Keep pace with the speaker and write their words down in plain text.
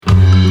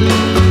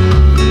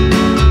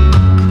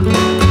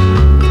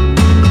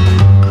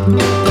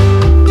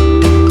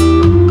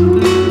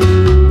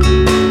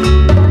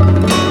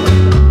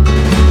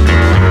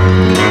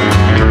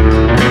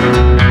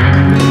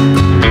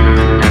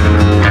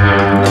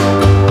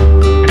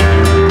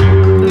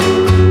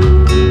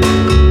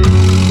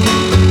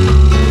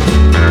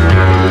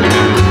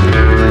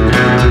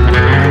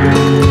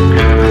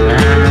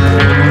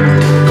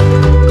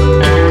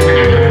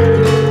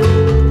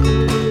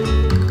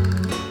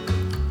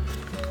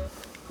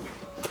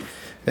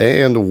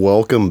And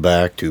welcome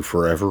back to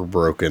Forever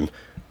Broken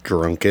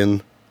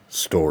Drunken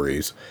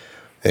Stories.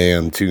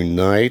 And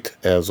tonight,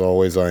 as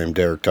always, I am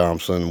Derek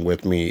Thompson.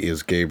 With me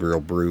is Gabriel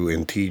Brew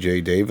and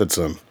TJ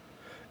Davidson.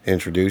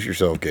 Introduce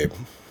yourself, Gabe.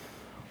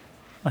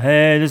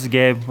 Hey, this is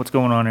Gabe. What's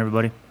going on,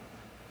 everybody?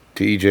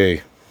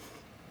 TJ.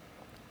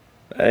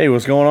 Hey,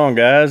 what's going on,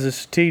 guys?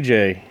 This is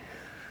TJ.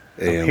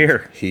 And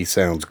here. He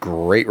sounds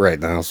great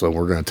right now, so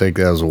we're going to take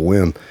that as a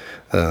win.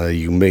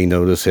 You may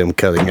notice him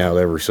cutting out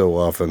every so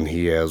often.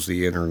 He has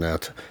the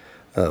internet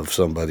of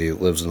somebody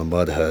that lives in a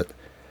mud hut,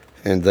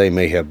 and they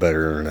may have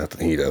better internet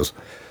than he does.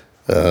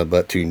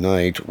 But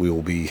tonight we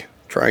will be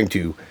trying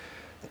to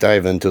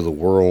dive into the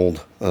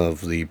world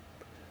of the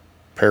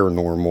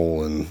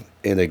paranormal and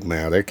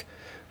enigmatic,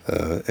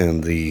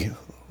 and the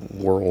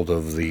world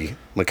of the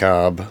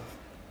macabre,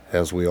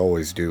 as we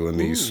always do in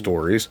these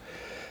stories.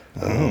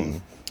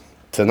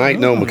 Tonight,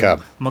 no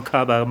macabre.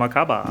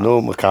 Macabre.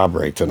 No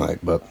macabre tonight,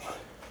 but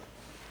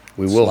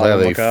we will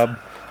have macabre.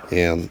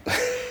 And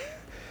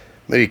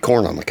maybe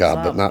corn on the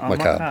cob, but not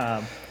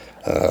macabre.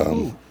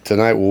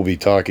 Tonight we'll be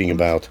talking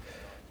about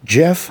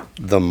Gef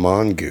the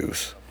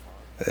Mongoose.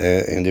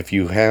 And if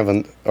you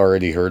haven't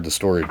already heard the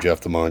story of Gef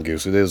the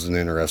Mongoose, it is an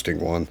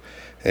interesting one.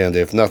 And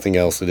if nothing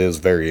else, it is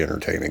very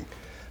entertaining.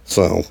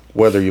 So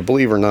whether you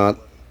believe or not,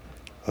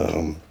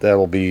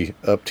 that'll be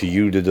up to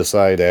you to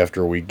decide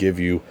after we give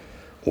you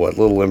what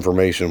little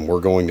information we're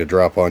going to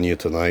drop on you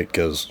tonight,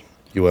 because,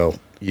 you're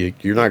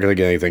not going to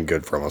get anything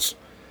good from us.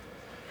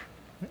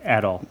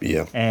 At all.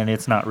 Yeah. And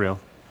it's not real.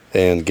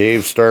 And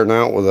Gabe's starting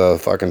out with a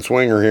fucking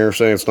swinger here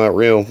saying it's not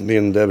real,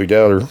 being Debbie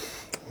Doubter.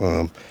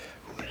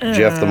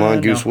 Gef the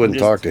Mongoose wouldn't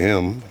talk to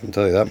him, I can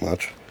tell you that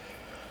much.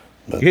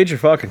 Get your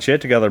fucking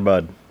shit together,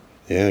 bud.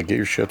 Yeah, get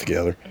your shit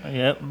together.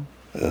 Yep.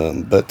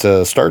 But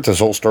to start this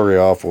whole story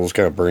off, we'll just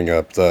kind of bring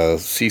up the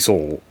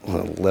Cecil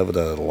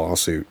Levita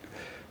lawsuit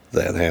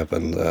that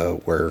happened,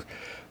 where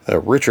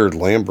Richard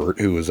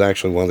Lambert, who was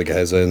actually one of the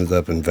guys that ended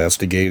up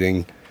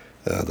investigating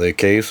the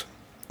case,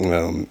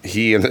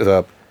 he ended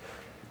up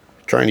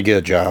trying to get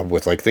a job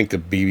with, I think, the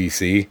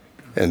BBC,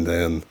 and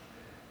then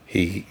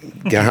he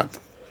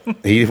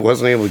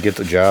wasn't able to get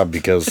the job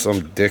because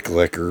some dick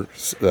licker,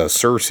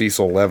 Sir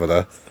Cecil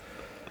Levita,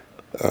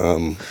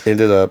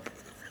 ended up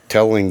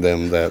telling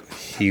them that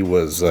he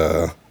was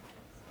off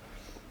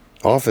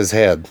his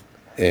head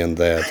and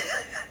that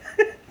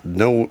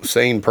no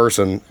sane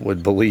person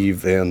would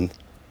believe in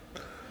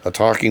a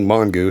talking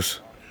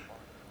mongoose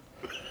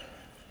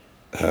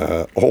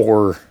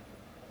or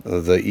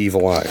the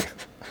evil eye.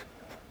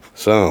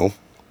 So,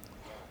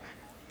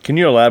 can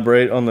you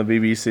elaborate on the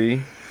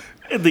BBC?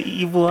 The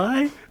evil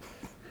eye?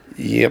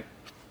 Yep.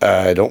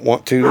 I don't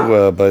want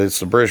to, but it's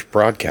the British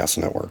Broadcast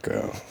Network,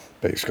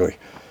 basically.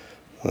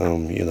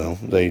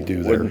 They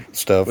do their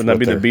stuff. Wouldn't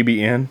that be the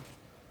BBN?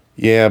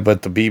 Yeah,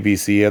 but the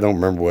BBC, I don't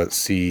remember what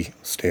C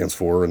stands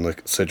for in the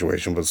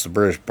situation, but it's the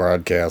British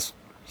Broadcast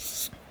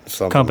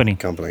Company,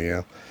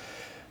 yeah.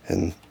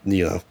 And,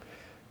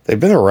 they've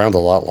been around a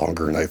lot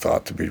longer than I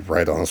thought, to be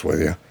right honest with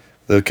you.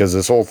 Because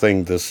this whole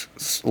thing, this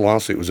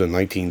lawsuit was in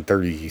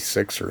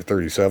 1936 or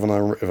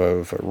 37,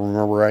 if I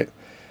remember right,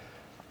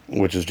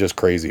 which is just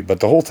crazy.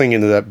 But the whole thing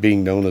ended up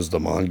being known as the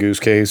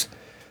Mongoose case,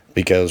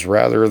 because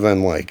rather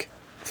than,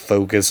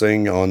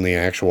 focusing on the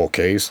actual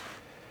case,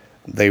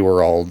 they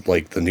were all,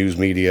 the news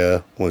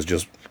media was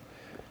just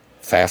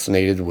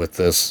fascinated with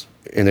this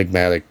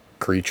enigmatic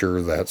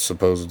creature that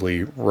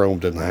supposedly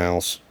roamed in the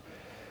house.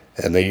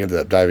 And they ended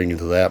up diving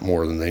into that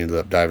more than they ended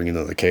up diving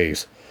into the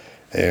case.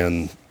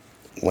 And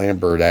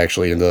Lambert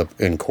actually ended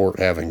up in court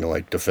having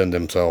to, defend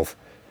himself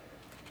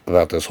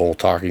about this whole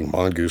talking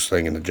mongoose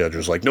thing. And the judge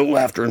was like, no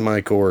laughter in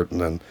my court.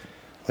 And then,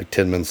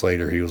 10 minutes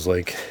later, he was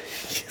like,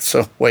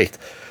 so wait,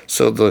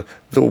 so the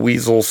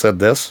weasel said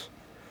this?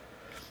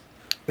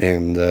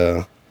 And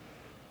the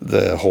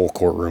whole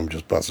courtroom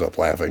just busted up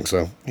laughing.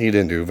 So he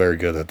didn't do very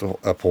good at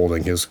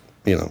upholding his,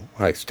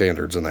 high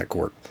standards in that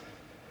court.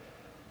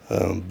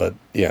 But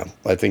yeah,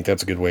 I think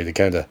that's a good way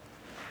to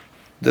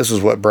this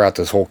is what brought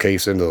this whole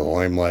case into the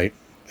limelight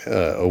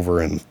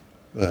over in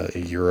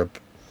Europe,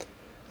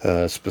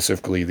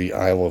 specifically the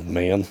Isle of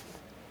Man,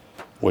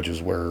 which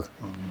is where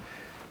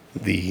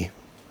the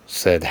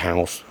said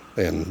house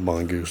and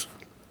mongoose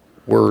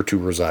were to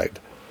reside.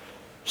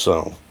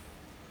 So,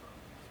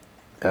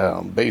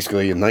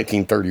 basically in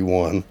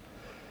 1931,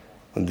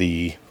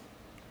 the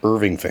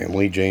Irving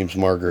family, James,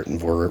 Margaret, and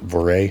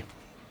Voray,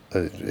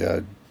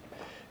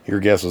 your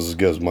guess is as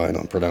good as mine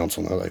on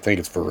pronouncing that. I think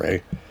it's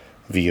Voray,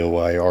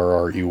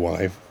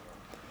 Voirruy.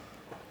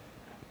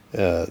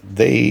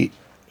 They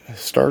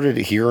started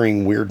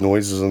hearing weird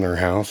noises in their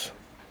house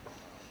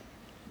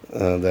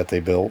that they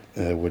built,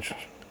 which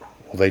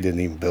they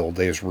didn't even build.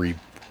 They just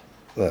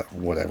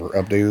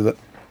updated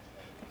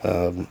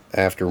it.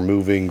 After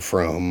moving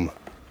from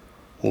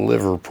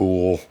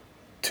Liverpool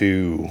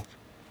to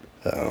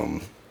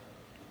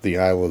the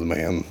Isle of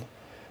Man,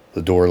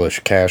 the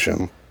Dorlish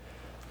Casham,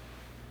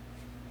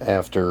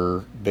 after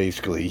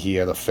basically he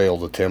had a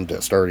failed attempt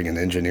at starting an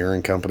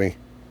engineering company.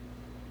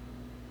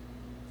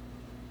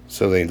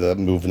 So they ended up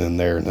moving in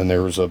there, and then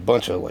there was a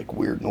bunch of like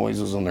weird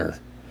noises in their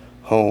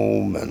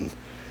home, and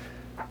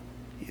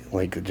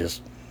like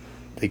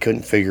they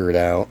couldn't figure it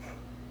out.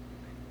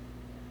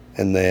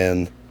 And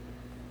then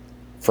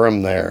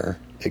from there,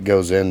 it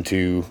goes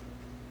into,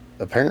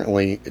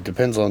 apparently, it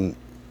depends on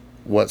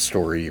what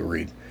story you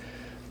read,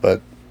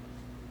 but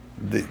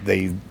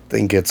they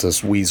think it's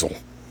this weasel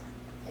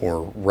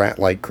or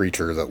rat-like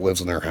creature that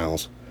lives in their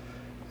house.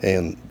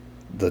 And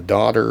the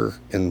daughter,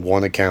 in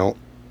one account,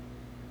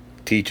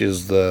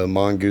 teaches the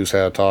mongoose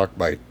how to talk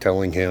by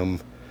telling him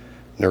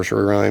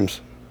nursery rhymes.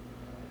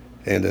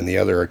 And in the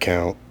other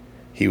account,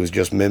 he was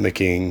just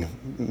mimicking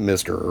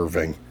Mr.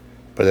 Irving.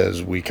 But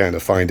as we kind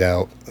of find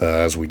out,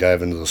 as we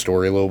dive into the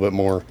story a little bit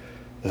more,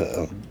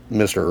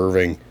 Mr.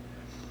 Irving,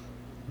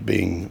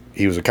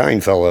 he was a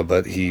kind fella,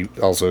 but he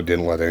also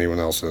didn't let anyone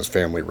else in his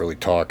family really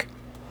talk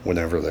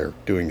whenever they're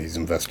doing these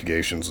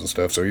investigations and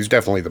stuff. So he's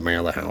definitely the man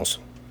of the house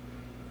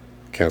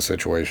kind of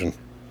situation.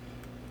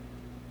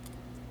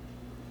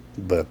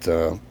 But,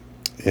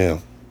 yeah,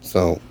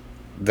 so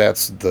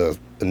that's the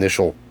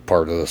initial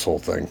part of this whole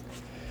thing.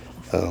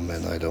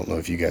 And I don't know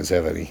if you guys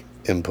have any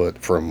input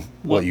from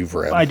what you've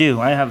read. I do.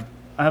 I have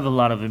a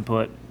lot of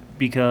input,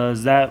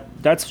 because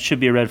that should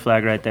be a red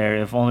flag right there.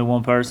 If only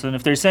one person,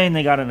 if they're saying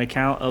they got an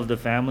account of the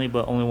family,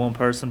 but only one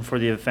person for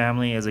the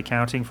family is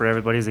accounting for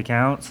everybody's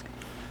accounts,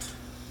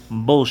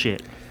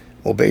 bullshit.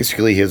 Well,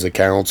 basically his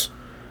accounts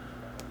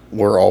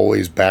were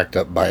always backed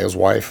up by his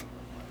wife.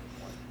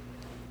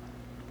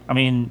 I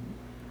mean,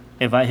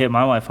 if I hit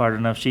my wife hard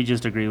enough, she'd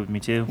just agree with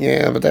me too.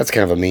 Yeah, but that's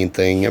kind of a mean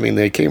thing. I mean,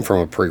 they came from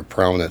a pretty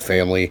prominent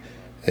family,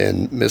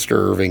 and Mr.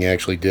 Irving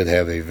actually did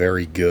have a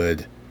very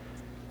good,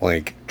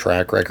 like,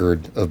 track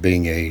record of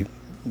being a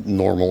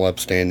normal,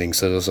 upstanding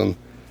citizen.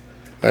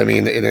 I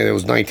mean, it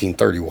was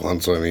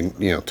 1931, so I mean,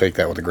 take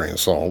that with a grain of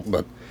salt.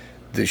 But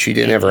she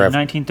didn't ever have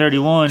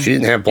 1931. She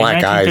didn't have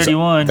black eyes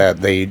that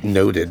they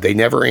noted. They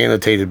never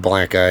annotated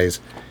black eyes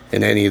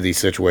in any of these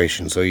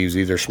situations. So he was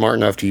either smart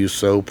enough to use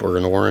soap or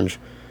an orange,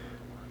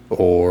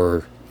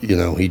 or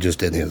he just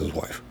didn't hit his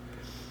wife.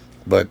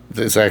 But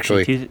this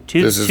actually,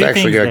 this is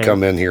actually going to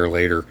come in here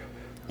later,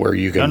 where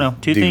you can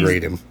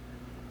degrade him.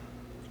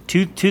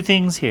 Two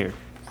things here.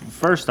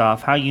 First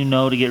off, how you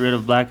know to get rid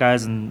of black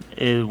eyes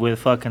with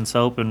fucking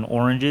soap and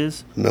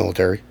oranges?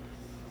 Military.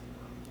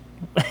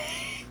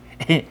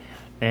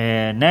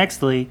 And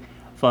nextly,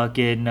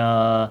 fucking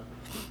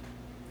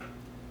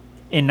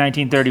in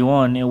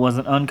 1931, it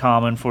wasn't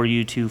uncommon for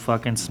you to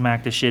fucking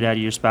smack the shit out of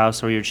your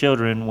spouse or your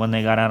children when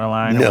they got out of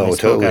line. No, or when they totally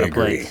spoke out of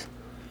agree.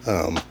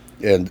 place.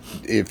 And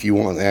if you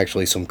want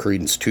actually some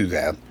credence to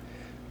that,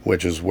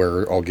 which is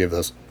where I'll give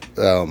this,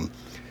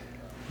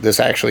 this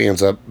actually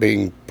ends up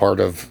being part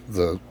of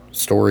the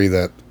story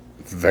that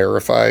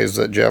verifies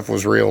that Gef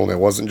was real and it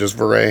wasn't just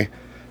Veray,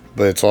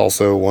 but it's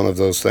also one of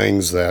those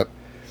things that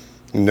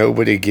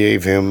nobody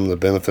gave him the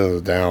benefit of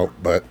the doubt,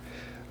 but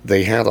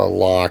they had a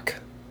lock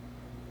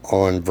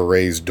on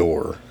Veray's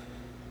door,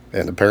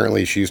 and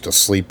apparently she used to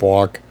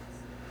sleepwalk,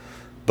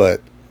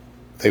 but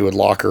they would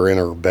lock her in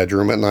her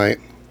bedroom at night.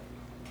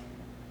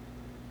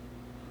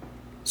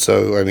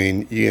 So, I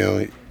mean,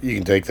 you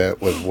can take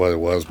that with what it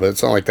was, but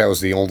it's not like that was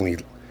the only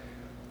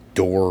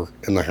door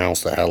in the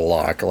house that had a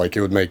lock. Like,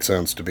 it would make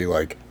sense to be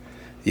like,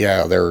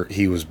 yeah,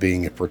 he was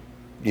being a,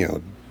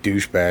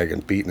 douchebag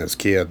and beating his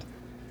kid,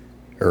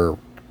 or,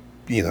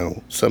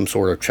 some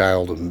sort of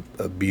child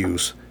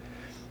abuse,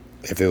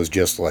 if it was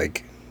just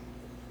like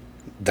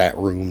that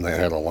room that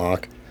had a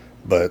lock.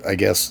 But I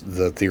guess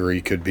the theory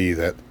could be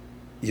that,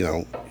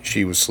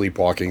 she was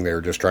sleepwalking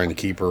there, just trying to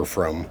keep her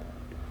from,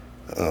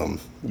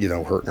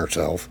 hurting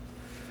herself,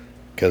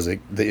 because it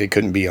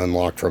couldn't be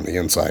unlocked from the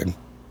inside,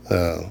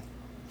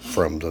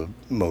 from the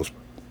most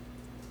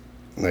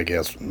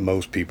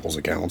people's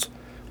accounts.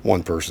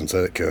 One person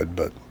said it could,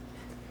 but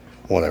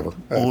whatever.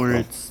 Or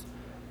it's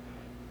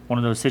one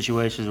of those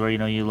situations where,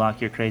 you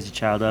lock your crazy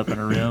child up in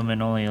a room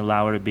and only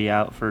allow her to be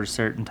out for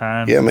certain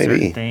times. Yeah, and maybe.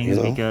 Certain things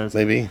because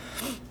maybe.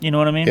 You know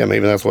what I mean? Yeah,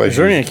 maybe that's why. Is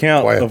there any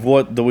account of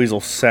what the weasel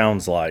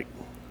sounds like?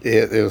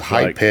 It was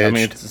high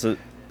pitched. I mean,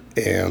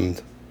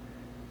 and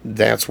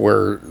that's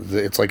where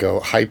it's like a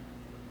high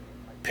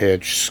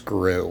pitched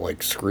skrill.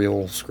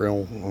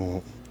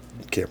 Oh,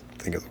 can't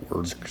think of the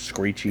word.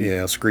 Screechy.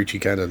 Yeah, screechy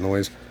kind of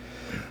noise.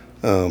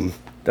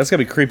 That's gotta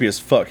be creepy as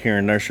fuck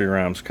hearing nursery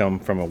rhymes come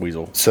from a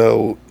weasel.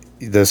 So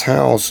this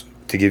house,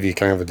 to give you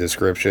kind of a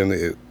description,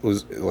 it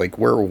was like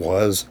where it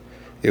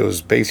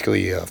was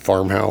basically a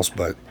farmhouse,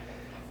 but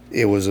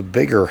it was a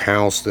bigger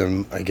house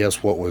than I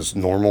guess what was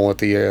normal at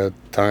the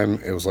time.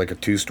 It was like a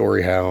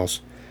 2-story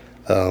house,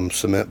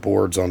 cement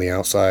boards on the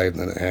outside,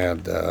 and it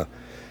had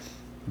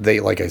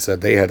like I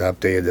said, they had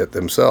updated it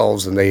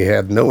themselves, and they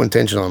had no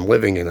intention on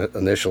living in it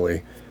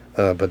initially,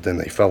 but then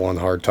they fell on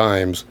hard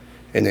times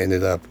and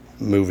ended up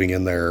moving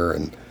in there,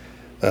 and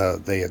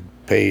they had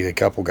paid a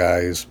couple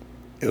guys.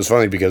 It was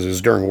funny because it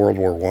was during World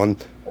War I,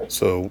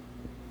 so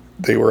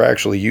they were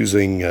actually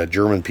using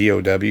German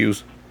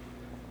POWs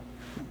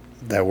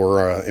that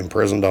were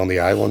imprisoned on the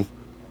island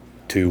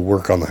to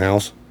work on the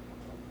house.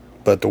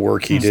 but the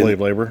work he didn't...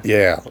 Slave labor.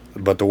 Yeah,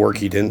 but the work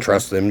he didn't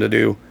trust them to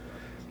do,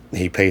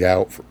 he paid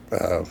out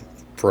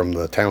from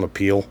the town of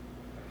Peel,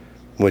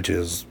 which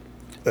is,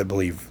 I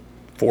believe,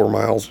 4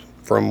 miles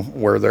from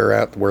where they're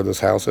at, where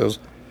this house is.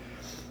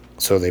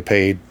 So they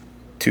paid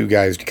 2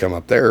 guys to come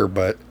up there,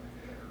 but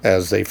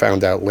as they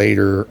found out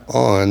later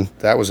on,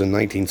 that was in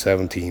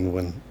 1917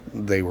 when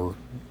they were,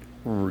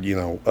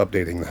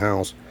 updating the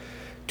house.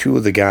 2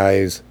 of the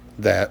guys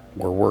that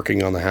were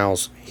working on the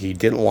house, he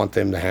didn't want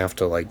them to have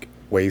to, like,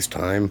 waste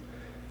time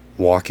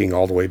walking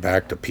all the way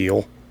back to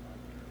Peel.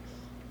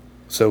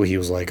 So he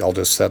was like, I'll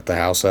just set the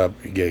house up.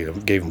 He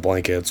gave them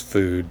blankets,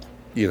 food,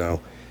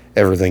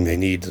 everything they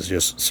need to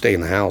just stay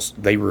in the house.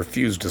 They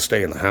refused to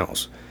stay in the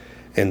house.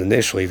 And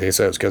initially they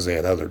said it's because they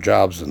had other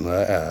jobs at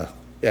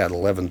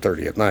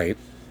 11:30 at night,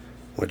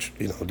 which,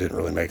 didn't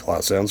really make a lot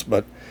of sense.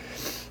 But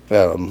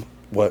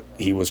what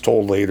he was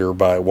told later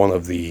by one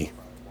of the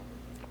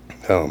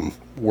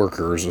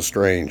workers'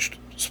 estranged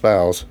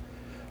spouse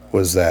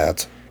was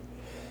that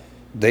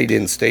they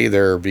didn't stay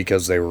there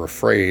because they were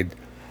afraid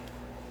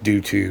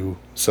due to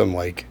some,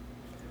 like,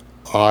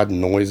 odd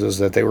noises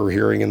that they were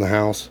hearing in the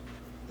house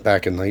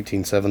back in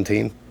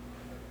 1917.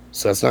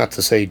 So that's not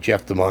to say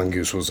Gef the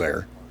Mongoose was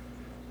there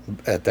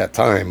at that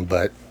time,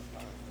 but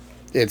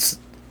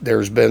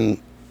there's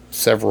been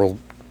several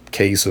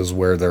cases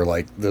where they're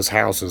like, this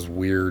house is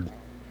weird,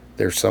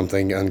 there's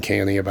something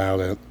uncanny about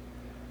it,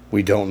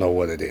 we don't know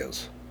what it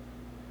is.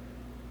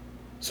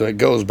 So it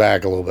goes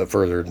back a little bit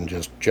further than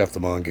just Gef the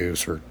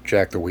Mongoose, or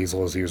Jack the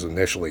Weasel as he was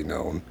initially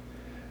known.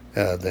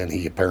 Then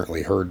he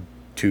apparently heard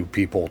 2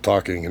 people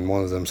talking, and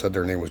one of them said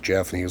their name was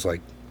Jeff, and he was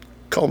like,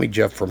 call me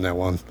Jeff from now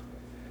on.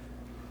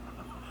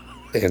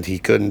 And he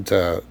couldn't,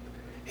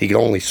 he could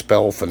only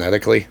spell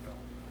phonetically.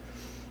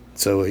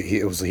 So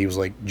he was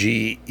like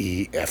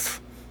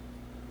Gef.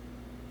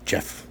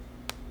 Jeff.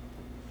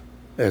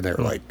 And they're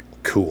like,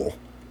 cool.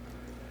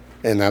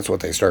 And that's what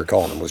they started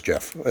calling him, was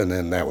Jeff. And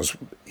then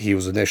he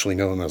was initially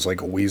known as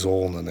like a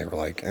weasel, and then they were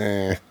like,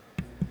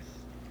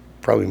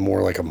 probably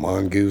more like a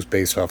mongoose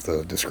based off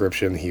the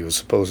description. He was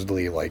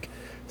supposedly like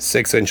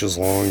 6 inches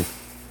long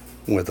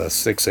with a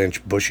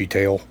 6-inch bushy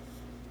tail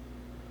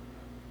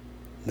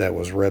that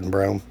was red and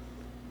brown,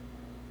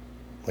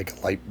 like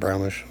a light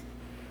brownish.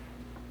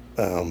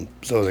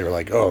 So they were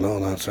like, oh no,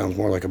 that sounds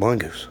more like a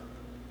mongoose.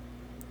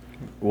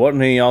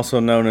 Wasn't he also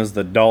known as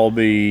the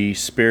Dalby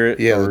Spirit?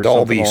 Yeah, the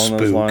Dalby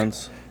Spook.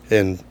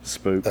 And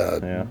Spook,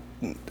 yeah.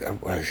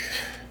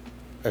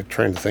 I'm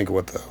trying to think of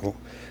what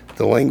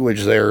the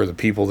language there, the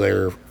people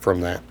there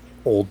from that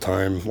old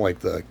time, like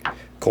the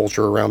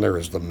culture around there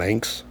is the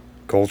Manx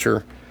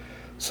culture.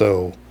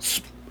 So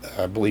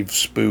I believe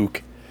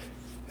Spook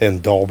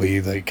and Dalby,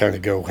 they kind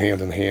of go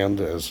hand in hand,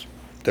 as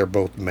they're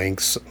both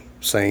Manx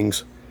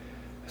sayings.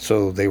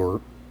 So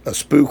a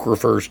spook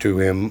refers to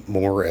him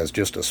more as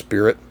just a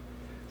spirit,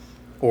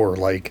 or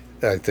like,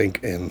 I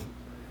think in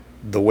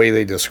the way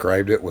they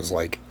described it was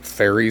like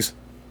fairies.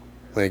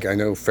 Like, I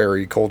know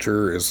fairy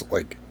culture is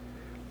like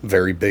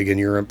very big in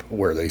Europe,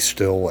 where they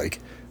still, like,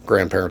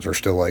 grandparents are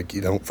still like,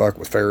 you don't fuck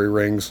with fairy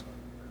rings,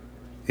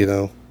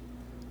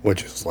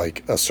 which is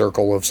like a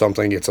circle of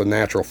something. It's a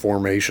natural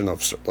formation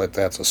of, like,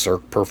 that's a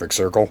perfect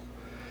circle.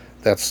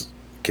 That's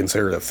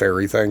considered a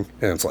fairy thing.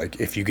 And it's like,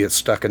 if you get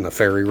stuck in the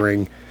fairy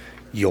ring,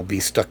 you'll be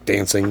stuck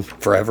dancing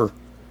forever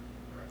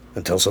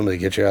until somebody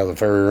gets you out of the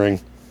fairy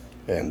ring.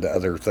 And the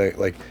other thing,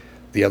 like,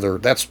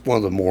 that's one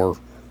of the more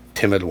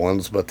timid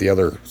ones, but the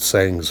other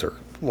sayings are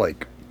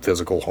like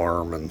physical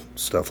harm and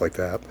stuff like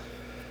that.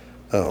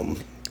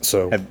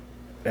 So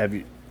have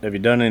you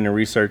done any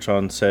research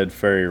on said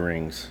fairy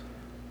rings?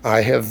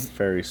 I have.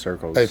 Fairy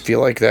circles. I feel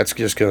like that's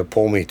just going to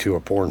pull me to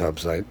a Pornhub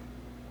site.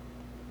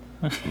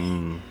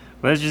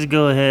 Let's just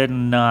go ahead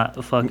and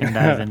not fucking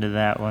dive into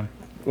that one.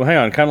 Well, hang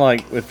on. Kind of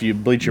like if you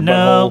bleach your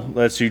butthole,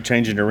 that's you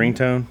changing your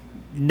ringtone?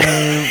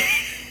 No.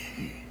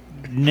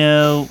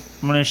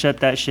 I'm going to shut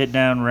that shit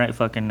down right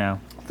fucking now.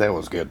 That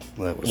was good.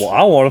 Well,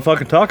 I want to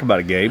fucking talk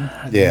about it, Gabe.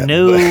 Yeah.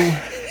 No.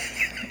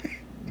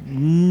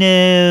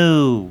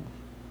 No.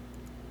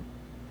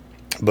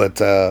 But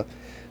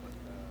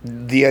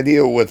the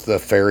idea with the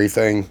fairy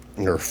thing,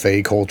 or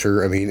fae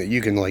culture, I mean,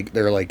 you can, like,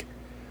 they're like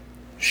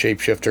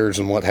shapeshifters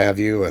and what have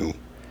you, and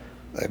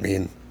I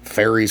mean,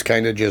 fairies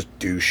kind of just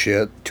do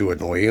shit to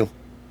annoy you.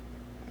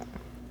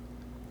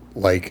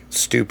 Like,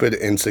 stupid,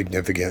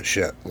 insignificant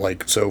shit.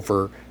 Like, so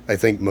for, I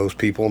think, most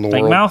people in the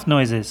world... Like mouth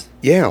noises.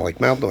 Yeah, like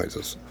mouth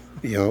noises.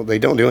 They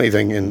don't do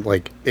anything, and,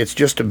 like, it's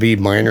just to be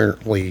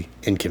minorly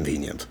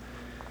inconvenient.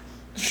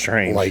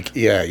 Strange. Like,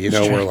 yeah,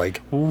 where,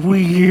 like...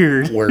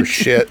 Weird. Where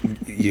shit,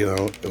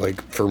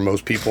 like, for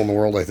most people in the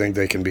world, I think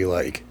they can be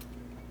like,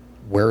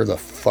 where the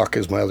fuck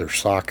is my other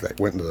sock that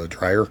went into the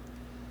dryer?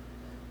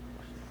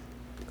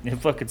 You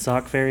fucking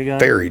sock fairy guy?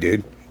 Fairy,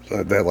 dude.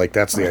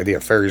 That's the idea.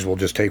 Fairies will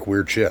just take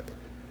weird shit.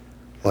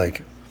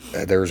 Like,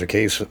 there was a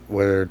case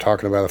where they're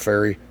talking about a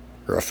fairy,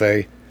 or a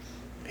fae.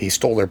 He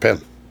stole their pen.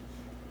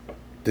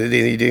 He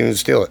didn't even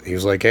steal it. He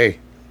was like, hey,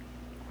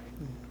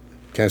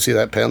 can I see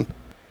that pen?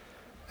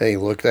 And he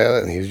looked at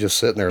it, and he was just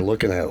sitting there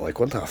looking at it like,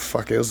 what the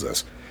fuck is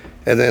this?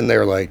 And then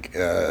they're like,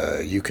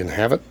 you can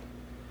have it.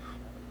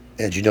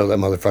 And you know that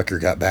motherfucker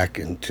got back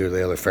into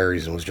the other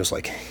fairies and was just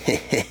like,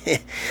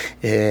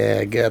 yeah,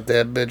 I got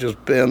that bitch's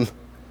pin.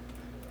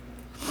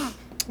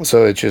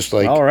 So it's just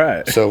like, All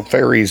right. So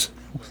fairies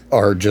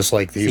are just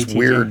like these CTG.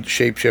 weird,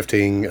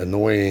 shape-shifting,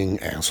 annoying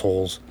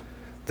assholes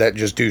that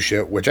just do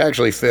shit, which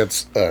actually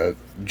fits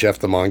Gef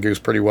the Mongoose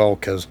pretty well,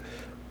 because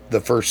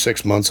the first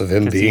 6 months of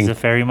him 'Cause being... he's a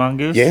fairy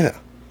mongoose? Yeah.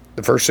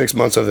 The first 6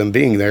 months of him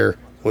being there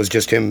was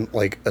just him,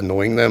 like,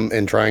 annoying them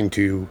and trying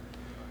to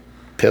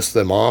piss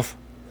them off.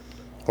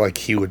 Like,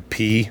 he would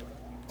pee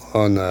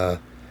on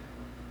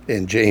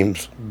in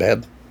James'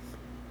 bed.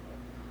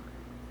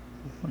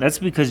 That's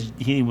because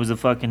he was a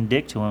fucking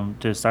dick to him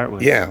to start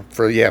with. Yeah,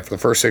 for the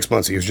first 6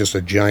 months, he was just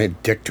a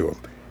giant dick to him.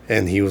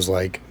 And he was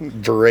like,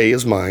 Veray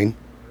is mine,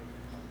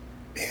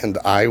 and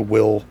I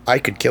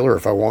could kill her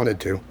if I wanted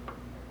to,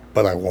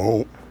 but I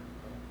won't.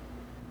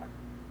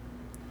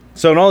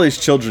 So in all these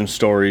children's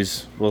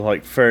stories with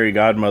like fairy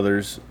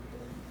godmothers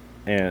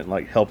and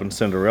like helping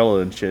Cinderella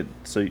and shit,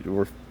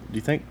 do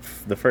you think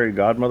the fairy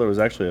godmother was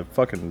actually a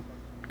fucking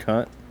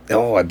cunt?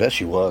 Oh, I bet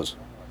she was.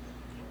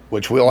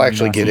 Which we'll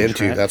actually get Nothing into.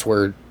 track. That's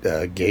where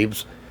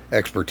Gabe's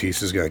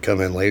expertise is going to come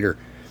in later,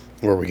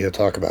 where we get to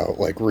talk about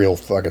like real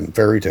fucking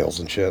fairy tales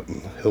and shit,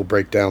 and he'll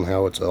break down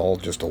how it's all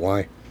just a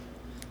lie.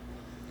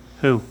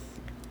 Who?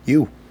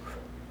 You.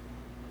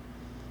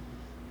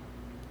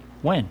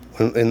 When?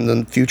 In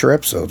the future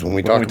episodes when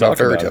we talk about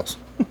fairy tales.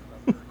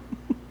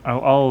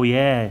 Oh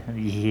yeah.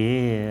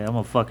 Yeah. I'm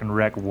gonna fucking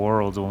wreck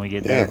worlds when we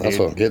get Yeah, there, that's dude.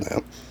 what I'm getting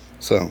at.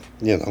 So,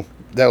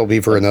 that'll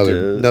be for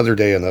another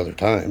day, another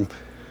time.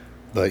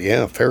 But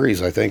yeah,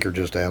 fairies, I think, are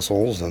just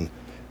assholes, and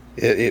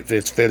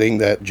it's fitting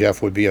that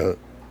Gef would be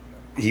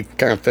he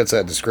kind of fits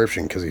that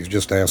description because he's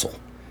just an asshole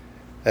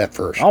at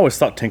first. I always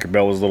thought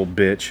Tinkerbell was a little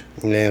bitch.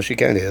 Yeah, she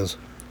kind of is.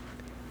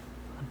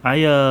 I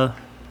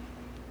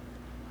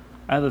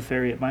have a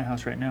fairy at my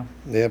house right now.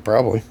 Yeah,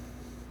 probably.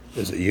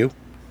 Is it you?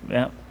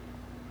 Yeah.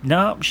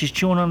 No, she's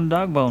chewing on a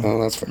dog bone.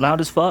 Oh, that's fair.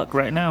 Loud as fuck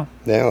right now.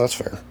 Yeah, that's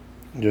fair.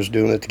 Just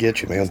doing it to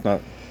get you, man. It's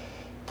not.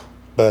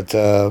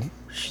 But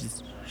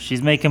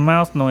She's making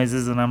mouth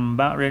noises, and I'm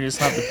about ready to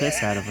slap the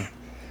piss out of her.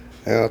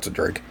 yeah, that's a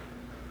drink.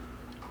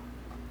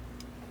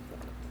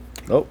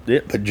 Oh, yeah.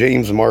 But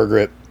James and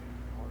Margaret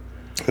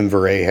and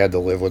Veray had to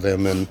live with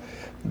him, and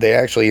they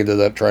actually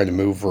ended up trying to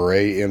move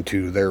Veray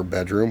into their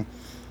bedroom,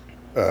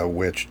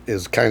 which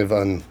is kind of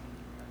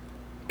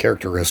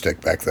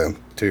uncharacteristic back then,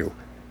 too.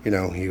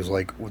 He was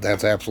like, well,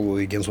 that's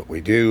absolutely against what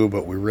we do,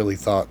 but we really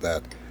thought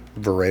that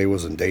Veray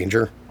was in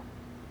danger.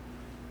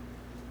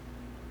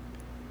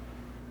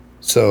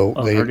 So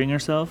Of hurting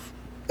herself?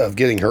 of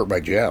getting hurt by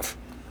Gef.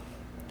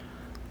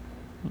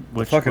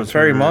 Which fucking was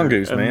fairy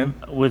mongoose, man.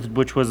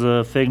 Which was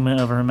a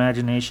figment of her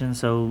imagination,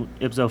 so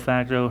ipso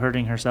facto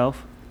hurting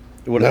herself.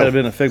 It would have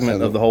been a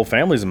figment of the whole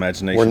family's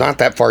imagination. We're not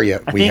that far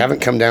yet. I We think-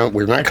 haven't come down.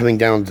 We're not coming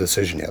down to the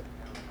decision yet.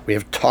 We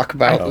have to talk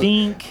about. I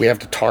think- we have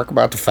to talk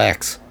about the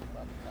facts.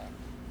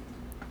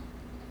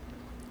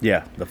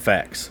 Yeah, the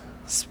facts.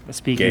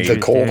 Speak your Gabe. truth.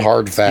 The cold, Derek.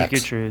 hard Speak facts.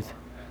 your truth.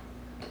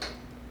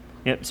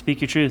 Yep, speak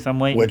your truth. I'm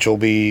waiting. Which will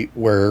be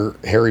where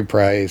Harry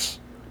Price,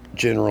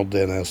 General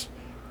Dennis,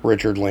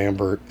 Richard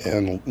Lambert,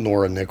 and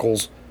Nora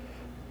Nichols,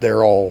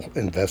 they're all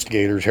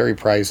investigators. Harry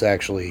Price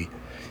actually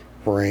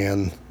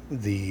ran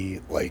the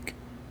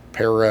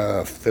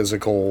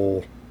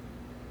paraphysical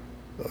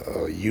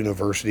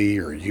university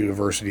or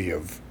university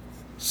of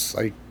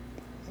psych.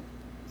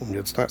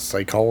 It's not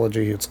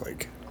psychology. It's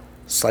like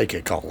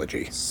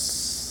psychology.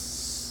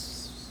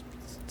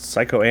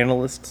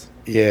 Psychoanalysts.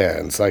 Yeah,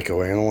 and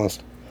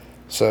psychoanalyst.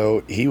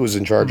 So he was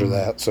in charge of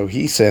that. So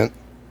he sent,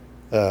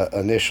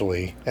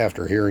 initially,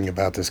 after hearing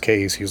about this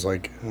case, he was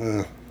like,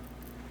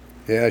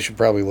 yeah, I should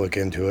probably look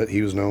into it.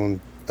 He was a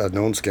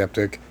known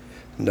skeptic,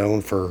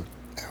 known for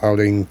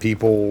outing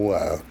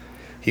people.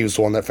 He was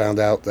the one that found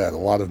out that a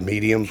lot of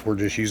mediums were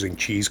just using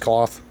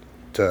cheesecloth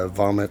to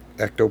vomit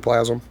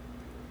ectoplasm,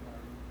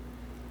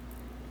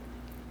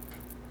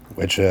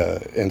 which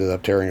ended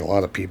up tearing a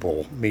lot of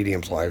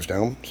mediums' lives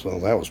down. So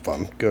that was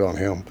fun. Good on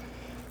him.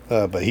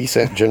 But he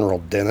sent General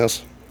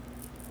Dennis,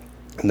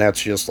 and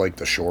that's just like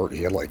the short.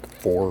 He had like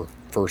 4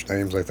 first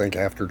names, I think,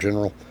 after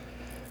General,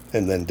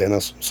 and then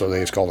Dennis. So they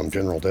just called him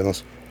General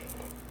Dennis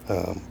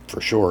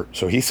for short.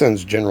 So he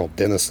sends General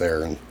Dennis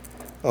there, and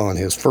on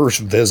his first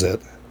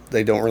visit,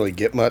 they don't really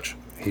get much.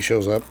 He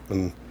shows up,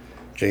 and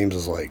James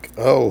is like,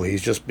 oh,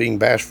 he's just being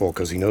bashful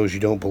because he knows you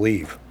don't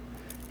believe.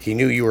 He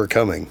knew you were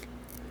coming.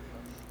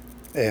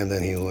 And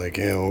then he's like,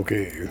 yeah,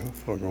 okay,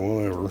 fucking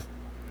whatever.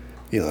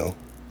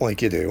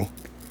 Like you do.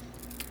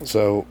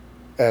 So,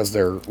 as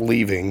they're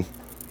leaving,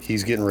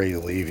 he's getting ready to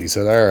leave. He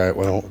said, all right,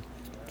 well,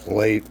 it's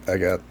late. I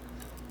got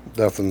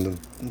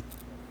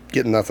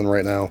getting nothing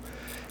right now.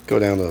 Go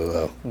down to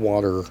the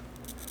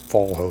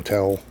Waterfall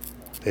Hotel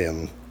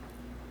in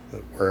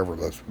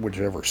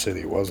whichever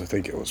city it was. I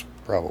think it was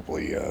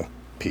probably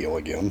Peel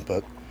again.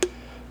 But,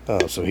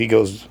 so he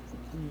goes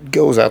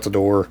out the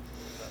door.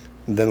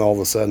 And then all of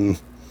a sudden,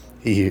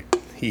 he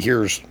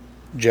hears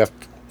Gef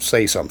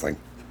say something.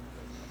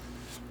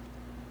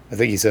 I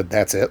think he said,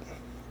 "That's it."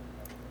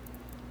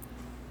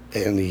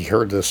 And he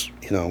heard this,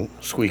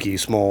 squeaky,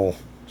 small,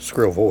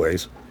 shrill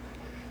voice.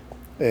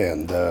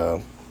 And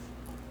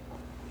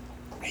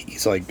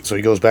he's like, so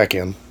he goes back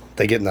in.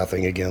 They get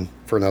nothing again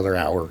for another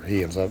hour.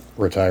 He ends up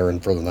retiring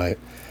for the night.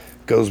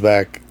 Goes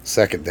back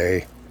second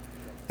day.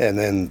 And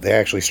then they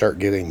actually start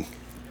getting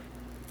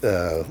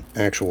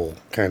actual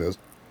kind of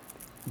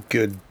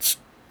good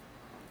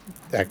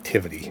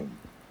activity.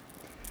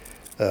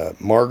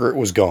 Margaret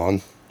was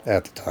gone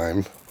at the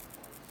time.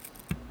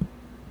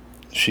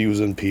 She was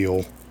in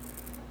Peel,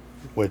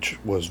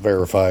 which was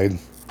verified.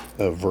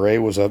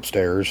 Vray was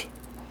upstairs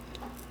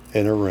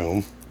in her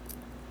room.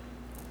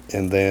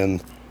 And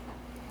then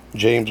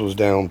James was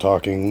down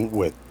talking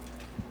with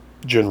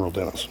General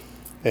Dennis.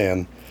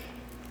 And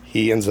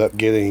he ends up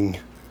getting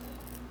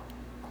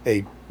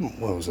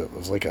what was it? It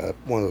was like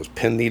one of those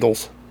pin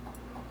needles.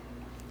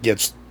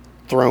 Gets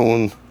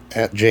thrown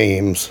at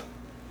James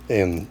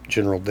and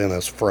General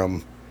Dennis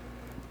from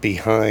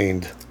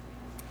behind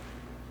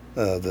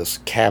this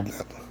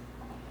cabinet.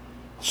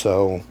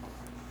 So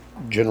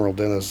General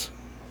Dennis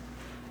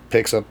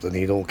picks up the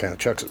needle, kind of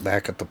chucks it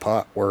back at the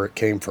pot where it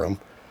came from.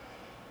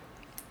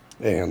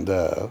 And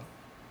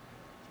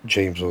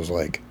James was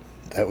like,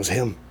 that was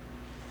him.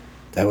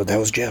 That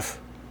was Gef.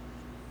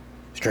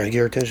 He's trying to get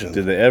our attention.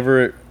 Did they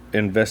ever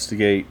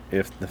investigate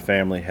if the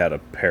family had a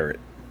parrot?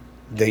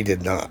 They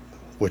did not,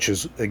 which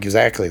is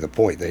exactly the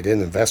point. They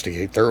didn't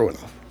investigate thorough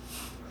enough.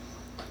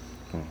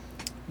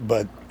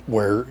 But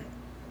where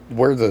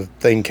the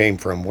thing came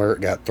from, where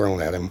it got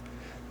thrown at him,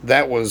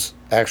 that was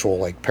actual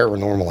like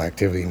paranormal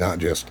activity, not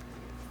just,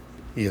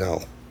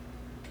 the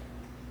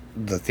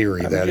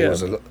theory that it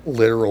was a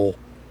literal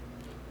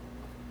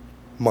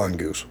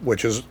mongoose,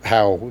 which is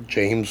how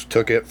James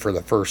took it for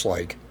the first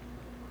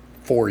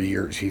 4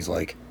 years. He's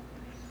like,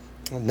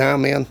 nah,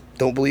 man,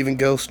 don't believe in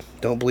ghosts,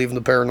 don't believe in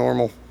the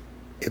paranormal.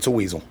 It's a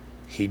weasel.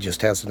 He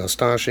just has an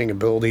astonishing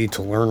ability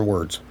to learn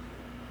words.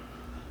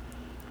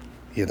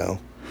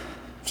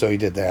 So he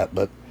did that,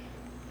 but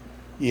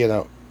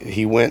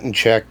he went and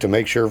checked to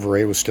make sure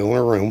Vray was still in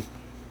her room.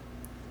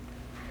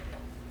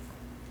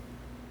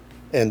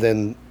 And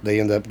then they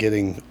end up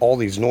getting all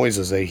these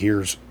noises they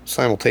hear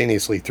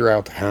simultaneously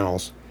throughout the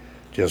house.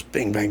 Just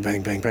bang, bang,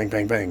 bang, bang, bang,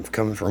 bang, bang,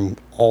 coming from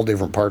all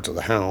different parts of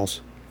the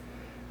house.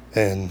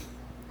 And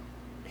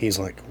he's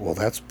like, well,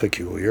 that's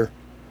peculiar.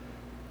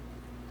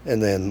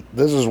 And then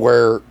this is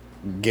where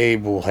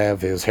Gabe will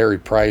have his Harry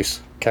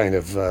Price kind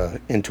of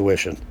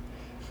intuition.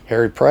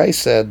 Harry Price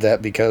said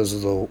that because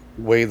of the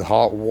way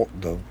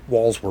the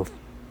walls were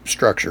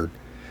structured,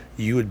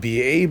 you would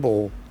be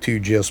able to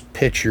just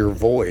pitch your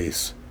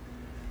voice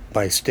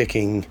by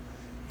sticking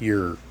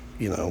your,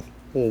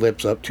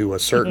 lips up to a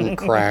certain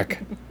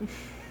crack,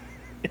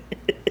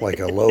 like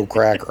a low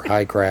crack or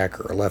high crack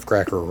or a left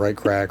crack or a right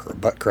crack or a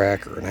butt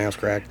crack or an ass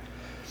crack.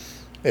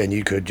 And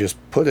you could just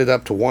put it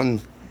up to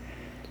one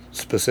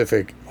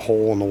specific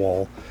hole in the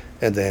wall,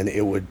 and then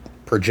it would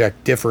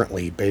project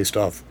differently based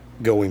off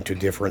going to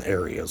different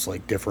areas,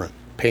 like different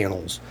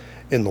panels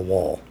in the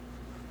wall.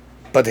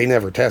 But they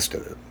never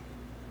tested it.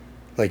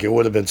 Like, it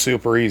would have been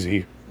super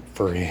easy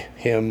for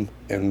him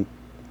and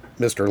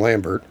Mr.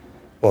 Lambert,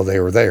 while they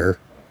were there,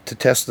 to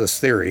test this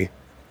theory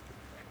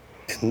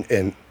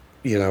and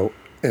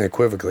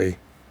unequivocally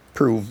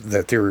prove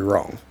that theory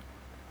wrong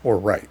or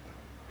right.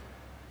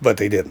 But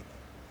they didn't.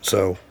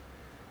 So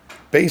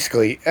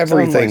basically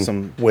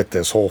everything with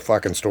this whole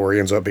fucking story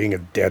ends up being a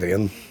dead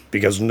end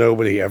because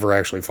nobody ever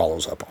actually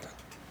follows up on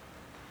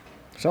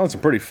it. Sounds like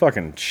some pretty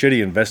fucking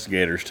shitty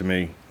investigators to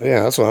me.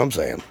 Yeah, that's what I'm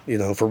saying.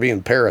 For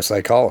being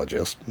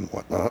parapsychologists and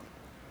whatnot.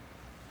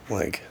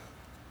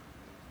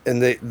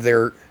 And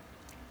they're...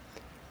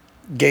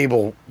 Gabe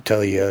will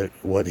tell you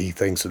what he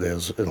thinks it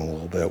is in a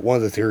little bit. One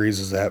of the theories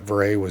is that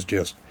Vray was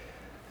just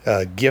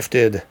a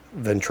gifted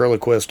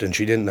ventriloquist and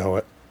she didn't know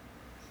it.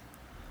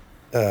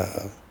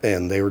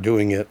 And they were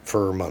doing it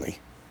for money.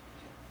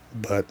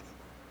 But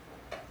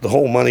the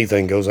whole money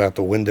thing goes out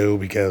the window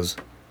because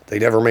they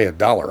never made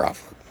 $1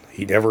 off it.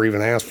 He never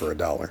even asked for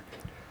 $1.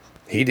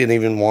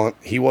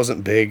 He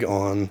wasn't big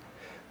on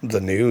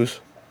the news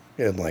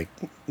and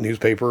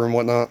newspaper and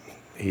whatnot.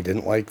 He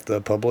didn't like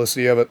the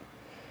publicity of it.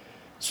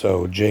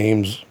 So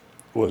James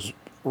was,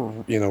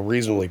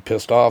 reasonably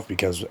pissed off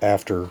because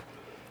after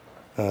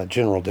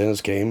General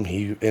Dennis came,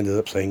 he ended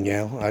up saying,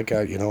 yeah, I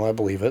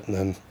believe it. And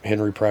then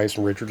Henry Price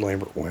and Richard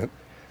Lambert went.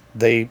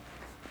 They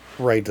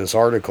write this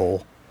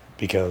article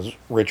because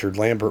Richard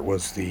Lambert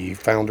was the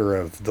founder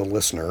of The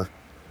Listener,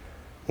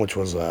 which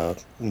was a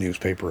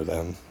newspaper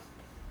then.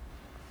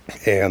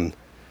 And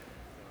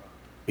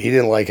he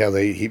didn't like how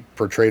he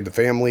portrayed the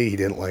family. He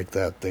didn't like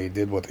that they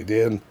did what they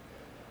did.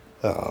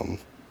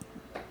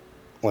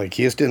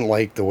 He just didn't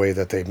like the way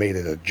that they made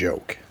it a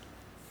joke.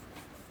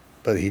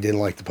 But he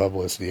didn't like the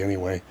publicity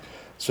anyway.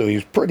 So he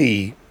was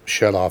pretty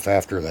shut off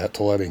after that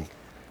to letting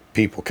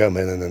people come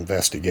in and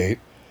investigate.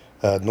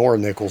 Nora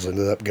Nichols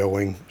ended up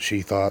going.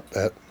 She thought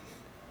that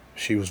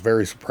she was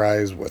very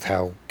surprised with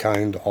how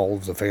kind all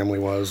of the family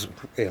was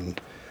and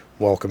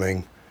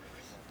welcoming,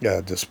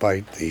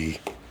 despite the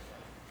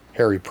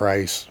Harry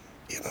Price,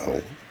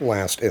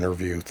 last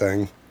interview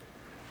thing.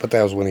 But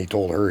that was when he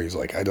told her, he's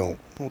like, I don't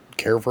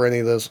care for any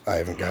of this. I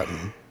haven't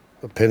gotten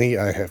a penny.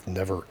 I have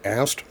never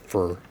asked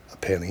for a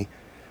penny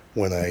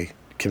when I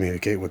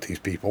communicate with these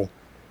people.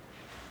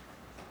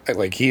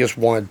 Like, he just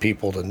wanted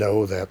people to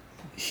know that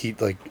he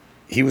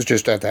was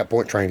just at that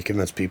point trying to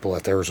convince people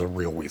that there's a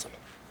real weasel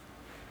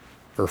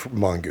or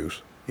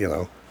mongoose,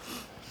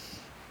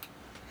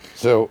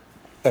 So,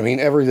 I mean,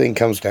 everything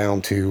comes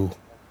down to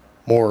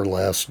more or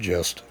less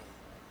just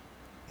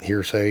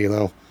hearsay,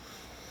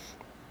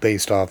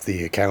 based off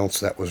the accounts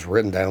that was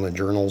written down in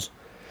journals,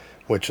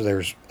 which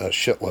there's a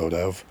shitload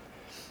of.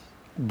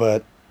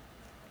 But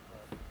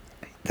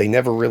they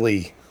never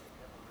really,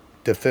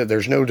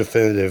 there's no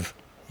definitive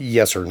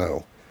yes or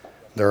no.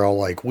 They're all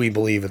like, we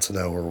believe it's a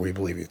no or we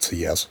believe it's a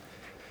yes.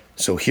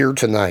 So here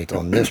tonight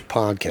on this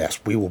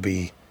podcast, we will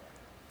be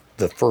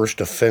the first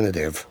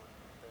definitive.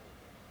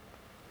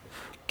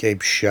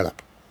 Gabe, shut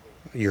up.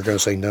 You're going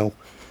to say no?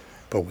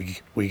 But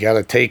we got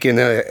to take in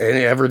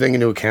everything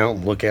into account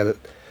and look at it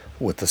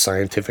with the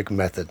scientific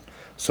method.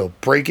 So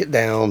break it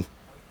down.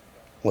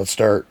 Let's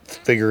start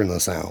figuring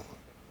this out.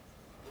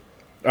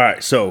 All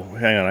right, so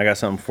hang on. I got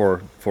something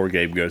before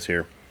Gabe goes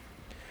here.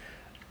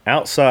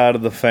 Outside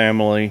of the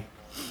family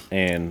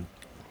and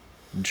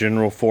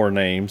general four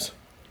names,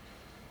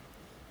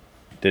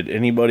 did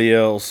anybody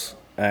else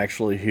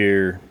actually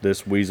hear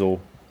this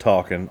weasel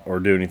talking or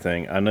do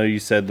anything? I know you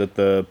said that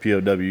the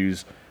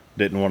POWs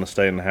didn't want to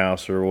stay in the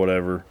house or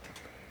whatever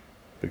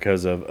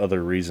because of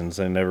other reasons.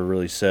 They never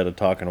really said a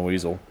talking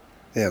weasel.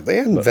 Yeah, they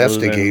had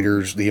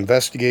investigators. The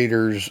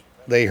investigators,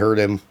 they heard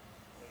him.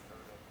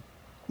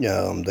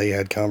 They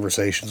had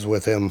conversations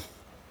with him.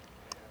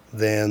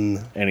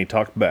 Then... And he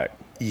talked back.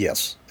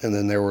 Yes. And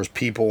then there was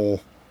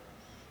people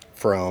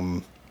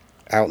from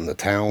out in the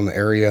town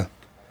area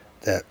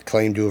that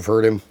claimed to have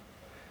heard him.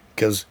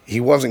 Because he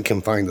wasn't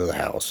confined to the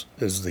house,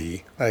 is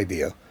the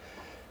idea.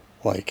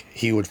 Like,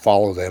 he would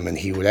follow them and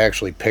he would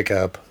actually pick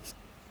up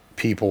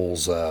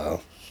people's...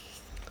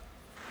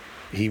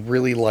 he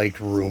really liked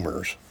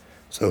rumors.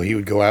 So he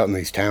would go out in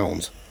these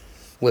towns,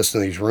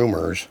 listen to these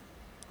rumors,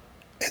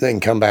 and then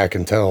come back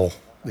and tell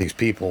these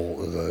people,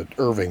 the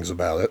Irvings,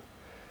 about it.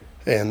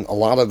 And a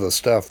lot of the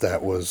stuff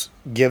that was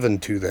given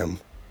to them,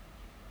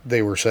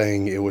 they were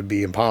saying it would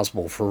be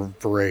impossible for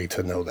Veray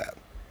to know that.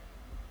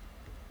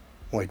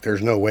 Like,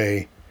 there's no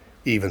way,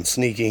 even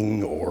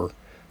sneaking or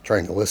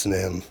trying to listen to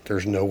him,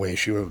 there's no way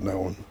she would have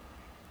known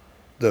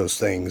those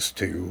things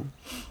to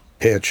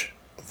pitch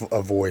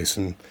a voice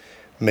and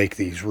make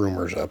these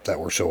rumors up that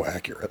were so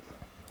accurate.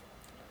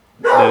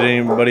 Did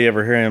anybody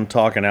ever hear him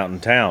talking out in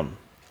town?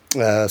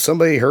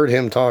 Somebody heard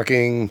him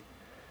talking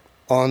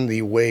on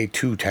the way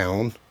to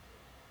town.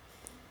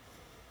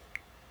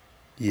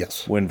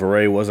 Yes. When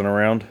Veray wasn't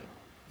around?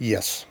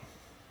 Yes.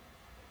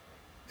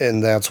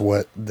 And that's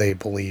what they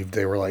believed.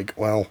 They were like,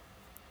 well,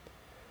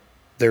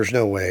 there's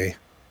no way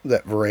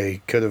that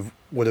Veray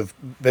would have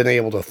been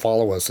able to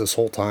follow us this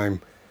whole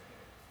time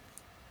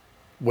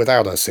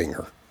without us seeing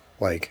her.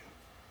 Like,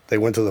 they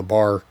went to the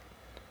bar,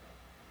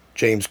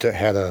 James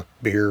had a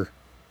beer,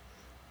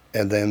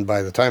 and then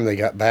by the time they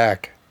got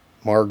back,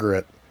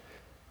 Margaret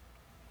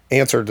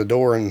answered the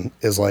door and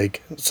is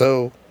like,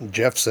 so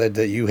Gef said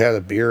that you had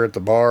a beer at the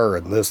bar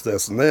and this,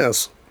 and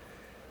this.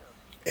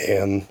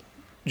 And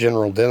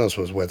General Dennis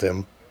was with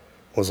him,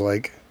 was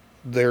like,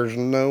 there's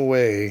no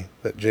way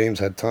that James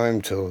had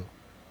time to,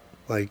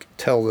 like,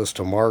 tell this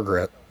to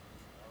Margaret.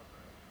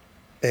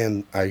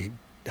 And I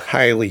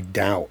highly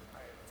doubt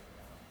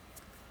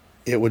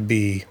it would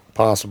be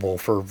possible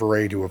for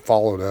Veray to have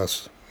followed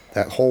us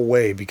that whole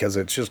way, because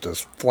it's just a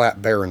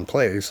flat, barren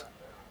place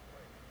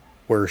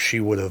where she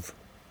would have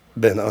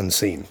been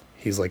unseen.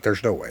 He's like,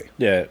 there's no way.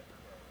 Yeah.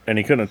 And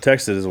he couldn't have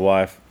texted his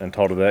wife and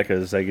told her that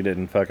because they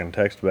didn't fucking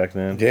text back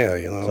then. Yeah,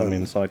 So, I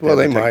mean, it's like well,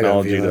 they the might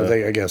have,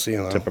 technology I guess,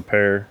 to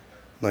prepare.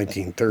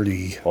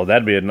 1930. Well,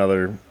 that'd be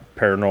another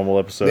paranormal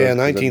episode. Yeah,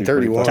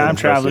 1931. Time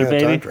traveler,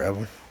 baby. Time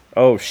traveler.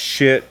 Oh,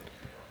 shit.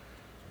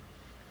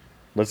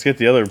 Let's get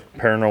the other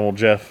paranormal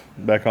Gef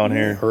back on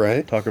here. All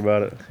right. Talk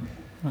about it.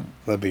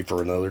 That'd be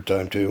for another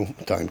time, too.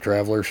 Time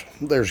travelers.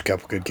 There's a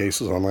couple good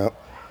cases on that.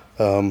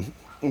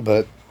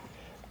 But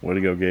Way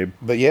to go, Gabe.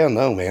 But yeah,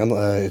 no, man.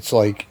 It's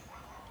like,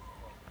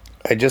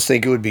 I just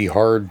think it would be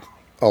hard.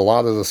 A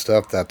lot of the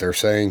stuff that they're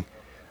saying,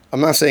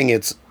 I'm not saying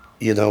it's,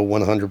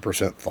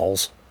 100%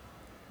 false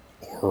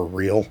or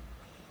real.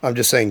 I'm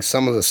just saying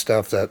some of the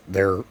stuff that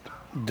their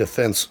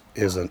defense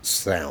isn't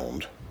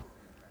sound.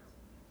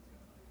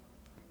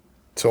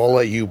 So I'll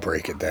let you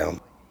break it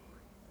down.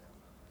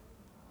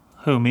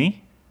 Who,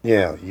 me?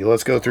 Yeah,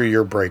 let's go through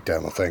your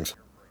breakdown of things.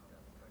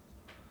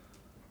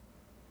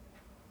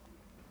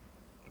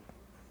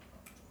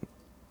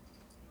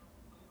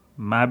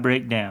 My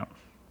breakdown.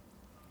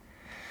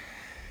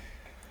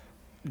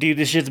 Dude,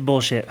 this shit's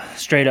bullshit.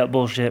 Straight up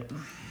bullshit.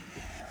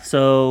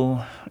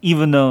 So,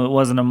 even though it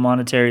wasn't a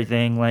monetary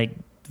thing, like,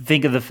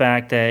 think of the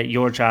fact that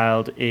your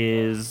child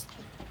is.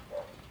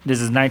 This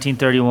is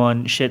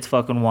 1931. Shit's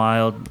fucking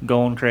wild,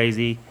 going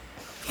crazy.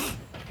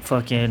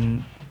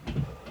 Fucking.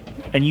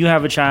 And you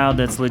have a child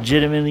that's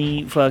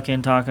legitimately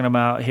fucking talking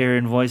about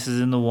hearing voices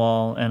in the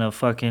wall and a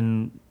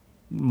fucking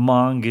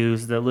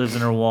mongoose that lives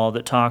in her wall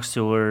that talks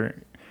to her.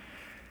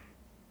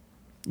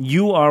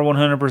 You are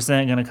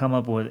 100% going to come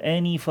up with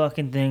any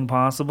fucking thing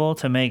possible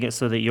to make it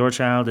so that your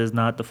child is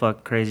not the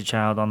fucking crazy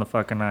child on the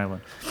fucking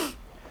island.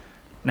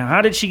 Now,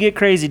 how did she get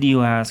crazy, do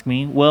you ask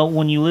me? Well,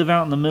 when you live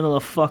out in the middle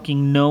of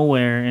fucking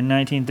nowhere in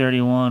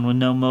 1931 with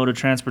no mode of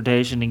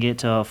transportation to get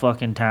to a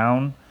fucking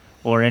town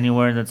or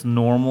anywhere that's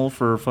normal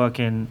for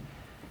fucking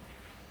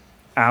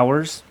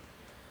hours,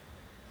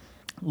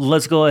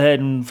 let's go ahead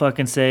and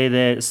fucking say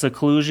that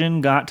seclusion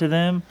got to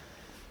them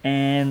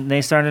and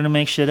they started to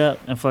make shit up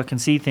and fucking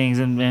see things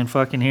and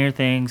fucking hear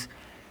things,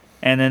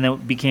 and then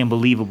it became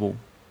believable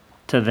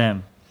to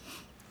them.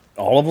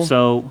 All of them?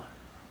 So...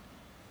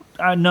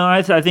 no,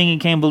 I think it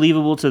became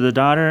believable to the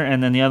daughter,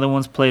 and then the other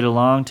ones played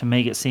along to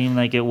make it seem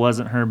like it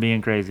wasn't her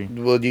being crazy.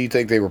 Well, do you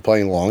think they were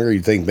playing along, or you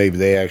think maybe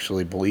they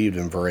actually believed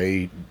and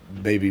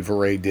maybe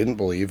Veray didn't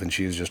believe and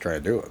she was just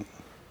trying to do it?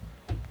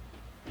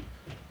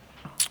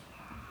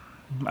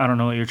 I don't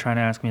know what you're trying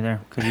to ask me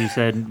there, because you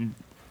said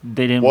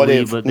they didn't What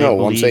believe, if, but they no,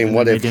 believed. I'm saying,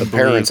 what and if they the didn't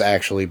parents believe.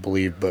 actually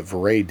believed, but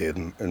Veray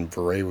didn't, and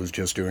Veray was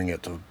just doing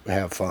it to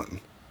have fun?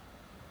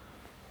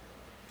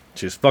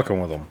 She's fucking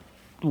with them.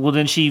 Well,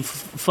 then she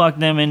fucked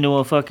them into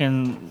a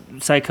fucking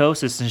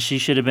psychosis, and she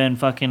should have been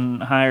fucking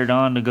hired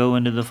on to go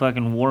into the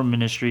fucking war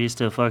ministries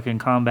to fucking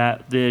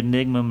combat the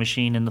Enigma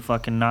machine and the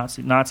fucking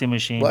Nazi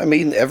machine. Well, I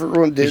mean,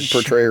 everyone did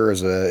portray her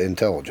as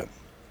intelligent.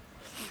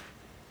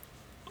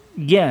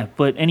 Yeah,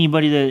 but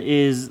anybody that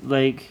is,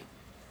 like,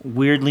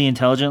 weirdly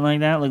intelligent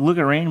like that, like, look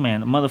at Rain Man.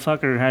 The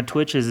motherfucker had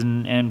twitches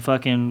and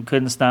fucking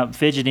couldn't stop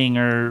fidgeting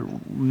or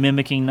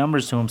mimicking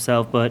numbers to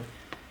himself, but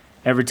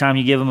every time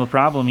you give him a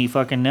problem, he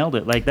fucking nailed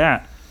it like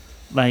that.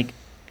 Like,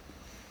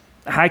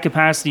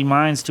 high-capacity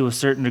minds to a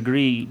certain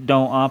degree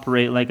don't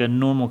operate like a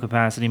normal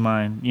capacity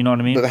mind. You know what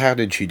I mean? But how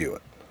did she do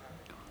it?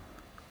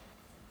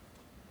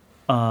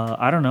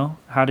 I don't know.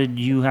 How did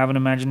you have an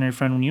imaginary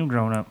friend when you were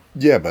growing up?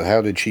 Yeah, but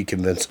how did she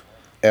convince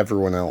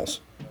everyone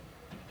else?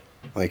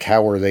 Like,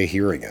 how were they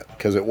hearing it?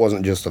 Because it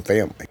wasn't just a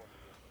family.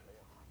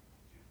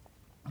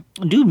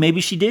 Dude,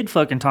 maybe she did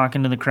fucking talk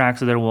into the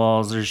cracks of their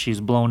walls, or she's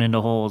blown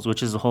into holes,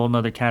 which is a whole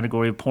nother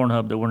category of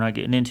Pornhub that we're not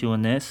getting into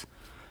in this.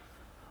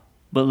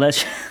 But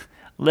let's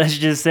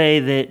just say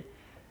that,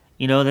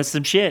 you know, that's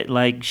some shit.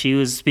 Like, she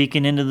was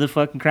speaking into the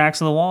fucking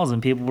cracks of the walls,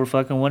 and people were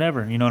fucking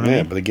whatever. You know what I Yeah,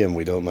 mean? but again,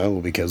 we don't know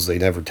because they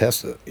never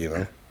tested it, you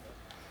know?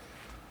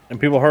 And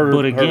people heard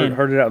But it, again-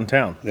 heard it out in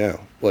town. Yeah,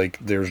 like,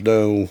 there's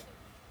no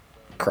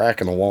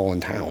crack in the wall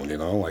in town, you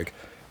know? Like,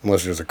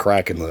 unless there's a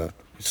crack in the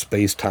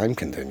space-time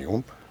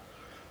continuum.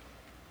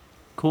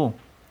 Cool.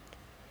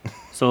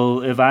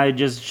 So if I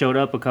just showed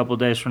up a couple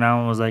days from now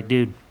and was like,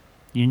 dude,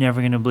 you're never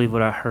going to believe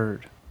what I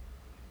heard.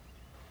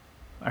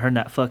 I heard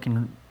that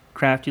fucking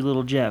crafty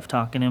little Gef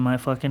talking in my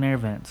fucking air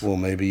vents. Well,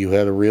 maybe you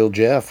had a real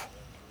Gef.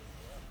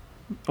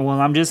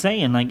 Well, I'm just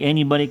saying, like,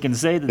 anybody can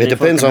say that It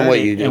depends on what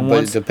you you do,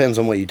 but it depends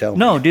on what you tell me.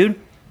 No, dude.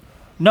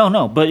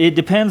 No, but it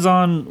depends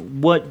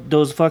on what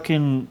those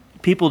fucking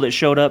people that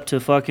showed up to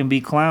fucking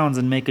be clowns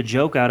and make a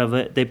joke out of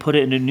it, they put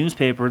it in a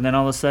newspaper, and then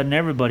all of a sudden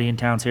everybody in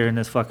town's hearing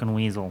this fucking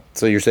weasel.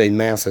 So you're saying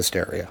mass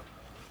hysteria?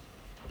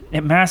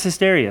 Mass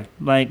hysteria.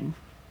 Like,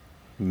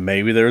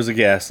 Maybe there was a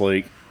gas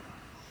leak.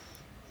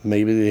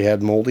 Maybe they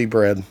had moldy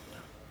bread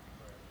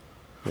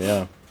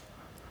Yeah.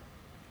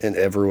 and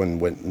everyone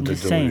went into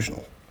just saying.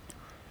 delusional.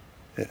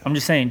 I'm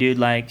just saying, dude,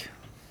 like,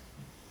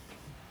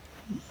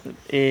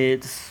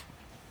 it's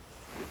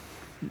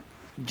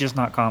just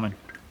not common.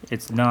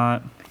 It's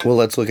not. Well,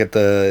 let's look at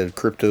the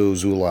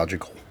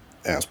cryptozoological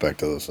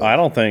aspect of this. I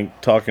don't think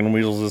talking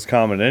weasels is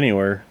common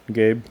anywhere,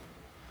 Gabe.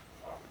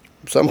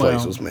 Some Well-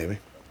 places, maybe.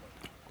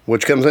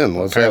 Which comes in?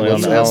 Let's Apparently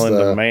on the ask island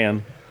the, of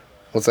man.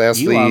 let's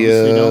ask You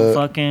obviously don't the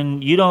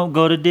fucking. You don't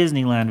go to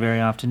Disneyland very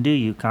often, do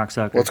you,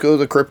 cocksucker? let's go to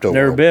the crypto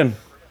Never world. been.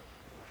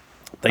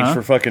 Thanks Huh?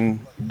 for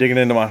fucking digging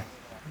into my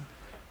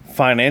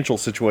financial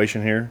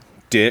situation here,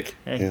 dick.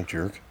 Hey, Yeah,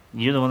 jerk.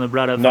 you're the one that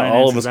brought up. Not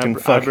all of finances. us can I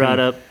fucking-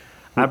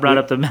 brought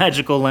up the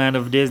magical land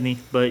of Disney,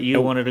 but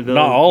you wanted to go.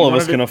 Not all you of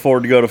us wanted can to-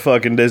 afford to go to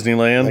fucking I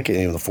Disneyland. can't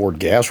even afford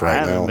gas right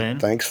haven't now. been.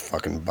 Thanks,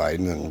 fucking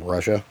Biden and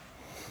Russia.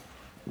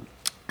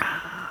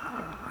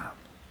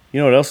 You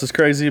know what else is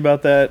crazy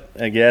about that?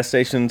 At gas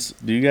stations,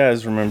 do you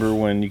guys remember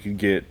when you could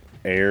get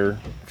air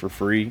for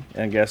free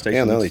at gas stations?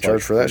 Yeah, no, they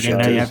charge for that Yeah, shit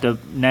now too.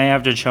 you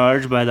have to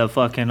charge by the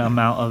fucking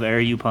amount of air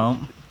you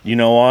pump. You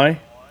know why?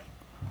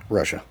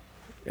 Russia.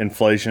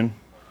 Inflation.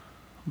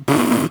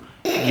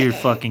 You're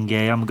fucking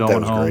gay. I'm That going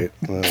was home. great.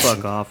 Well,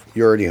 Fuck off.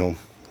 You're already home.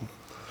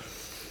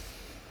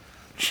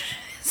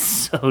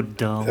 So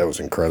dumb. That was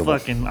incredible.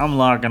 Fucking, I'm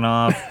locking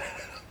off.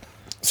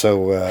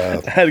 So,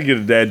 I had to get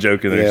a dad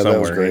joke in there Yeah, that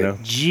was somewhere, great. you know?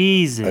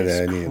 Jesus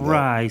I needed that.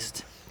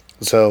 Christ.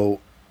 so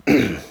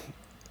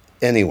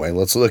anyway,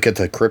 let's look at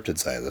the cryptid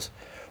side of this.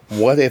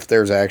 What if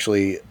there's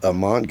actually a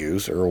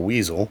mongoose or a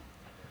weasel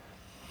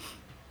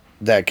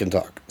that can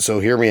talk? So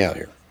hear me out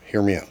here.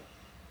 Hear me out.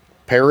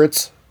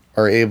 Parrots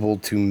are able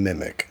to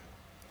mimic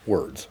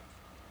words,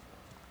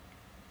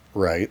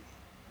 right?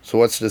 So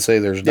what's to say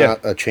there's Yeah. not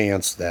a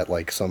chance that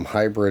like some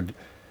hybrid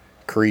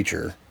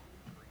creature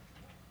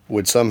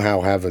would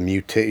somehow have a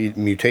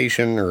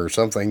mutation or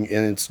something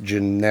in its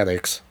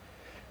genetics,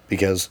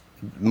 because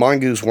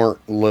mongoose weren't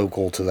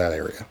local to that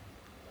area.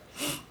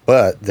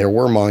 But there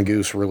were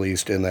mongoose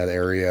released in that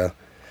area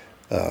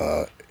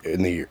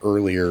in the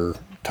earlier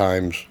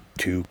times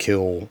to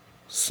kill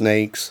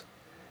snakes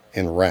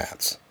and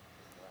rats,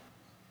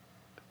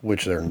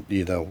 which they're,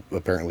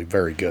 apparently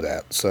very good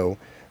at. So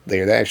they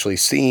had actually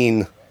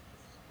seen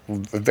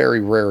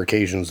very rare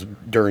occasions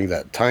during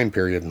that time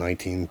period in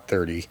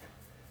 1930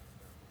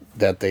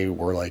 that they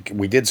were like,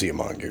 we did see a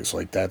mongoose.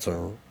 Like, that's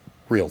a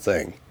real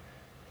thing.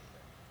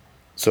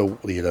 So,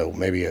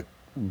 maybe it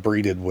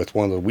breeded with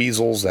one of the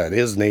weasels that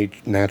is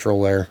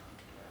natural there.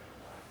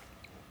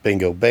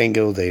 Bingo,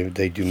 bango,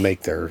 they do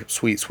make their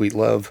sweet, sweet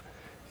love.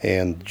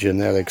 And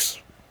genetics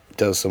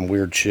does some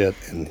weird shit,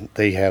 and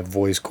they have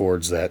voice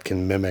cords that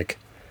can mimic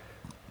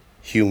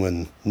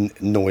human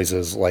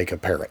noises like a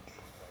parrot.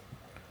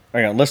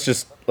 Hang on, let's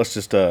just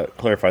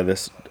clarify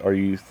this. Are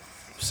you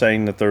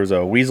saying that there's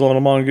a weasel and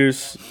a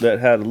mongoose that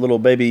had a little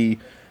baby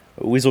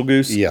weasel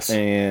goose? Yes.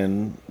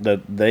 And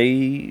that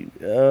they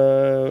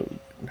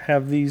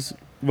have these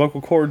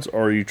vocal cords,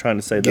 or are you trying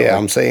to say that? Yeah, like,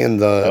 I'm saying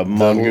the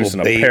mongoose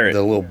little and a parrot.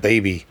 the little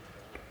baby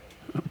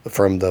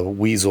from the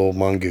weasel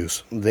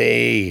mongoose,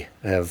 they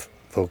have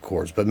vocal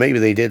cords. But maybe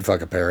they did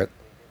fuck a parrot.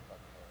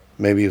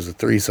 Maybe it was a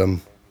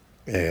threesome,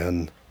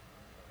 and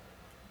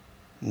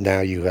now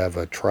you have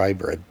a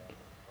tribrid.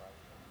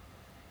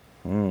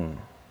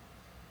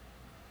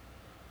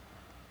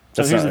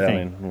 So here's the I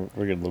thing. mean,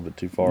 we're getting a little bit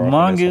too far.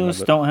 Mongoose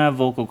off of don't have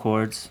vocal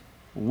cords.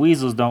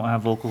 Weasels don't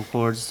have vocal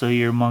cords, so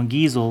your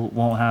mongeasel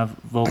won't have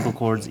vocal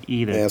cords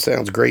either. Yeah, it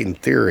sounds great in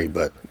theory,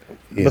 but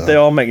but they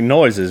all make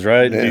noises,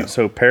 right? Yeah.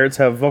 So parrots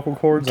have vocal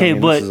cords. Okay,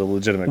 but this is a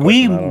legitimate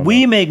question. I don't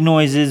we know. make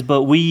noises,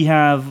 but we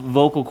have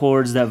vocal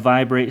cords that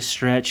vibrate,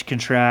 stretch,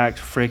 contract,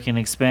 freaking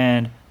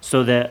expand,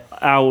 so that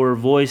our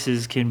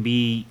voices can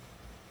be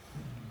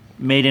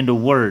made into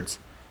words.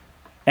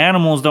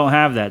 Animals don't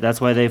have that. That's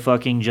why they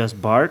fucking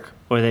just bark,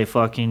 or they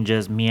fucking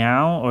just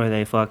meow, or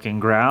they fucking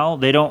growl.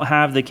 They don't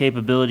have the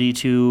capability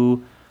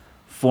to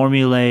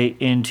formulate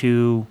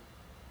into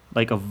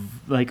like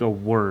a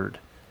word.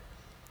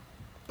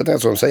 But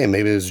that's what I'm saying.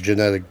 Maybe it's a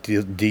genetic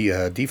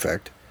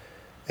defect,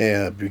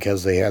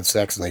 because they had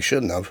sex and they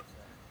shouldn't have,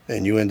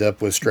 and you end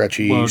up with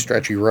stretchy,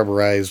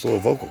 rubberized little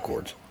vocal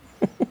cords.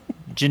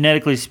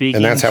 Genetically speaking,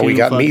 And that's how we two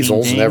got fucking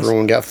measles, and things-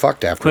 everyone got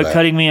fucked after Quit that.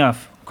 cutting me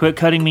off. Quit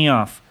cutting me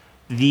off.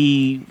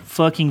 The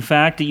fucking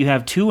fact that you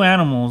have two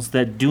animals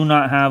that do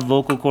not have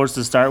vocal cords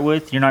to start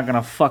with, you're not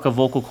gonna fuck a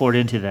vocal cord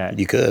into that.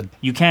 You could.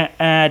 You can't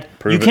add.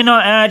 Prove you it.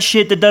 cannot add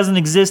shit that doesn't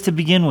exist to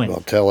begin with. Well,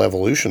 tell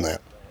evolution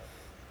that.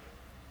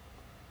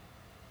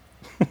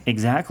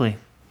 Exactly.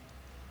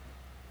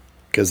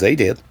 Because they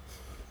did.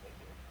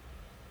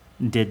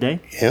 Did they?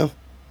 Yeah.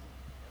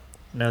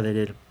 No, they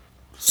did.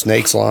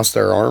 Snakes lost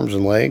their arms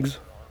and legs,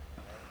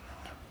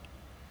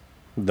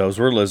 Those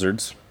were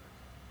lizards.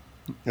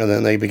 and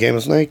then they became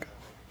a snake.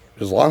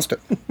 Just lost it.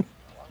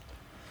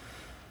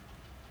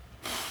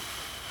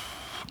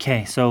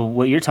 Okay, so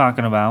what you're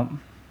talking about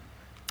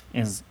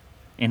is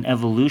an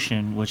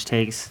evolution, which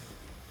takes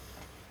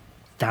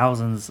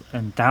thousands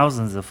and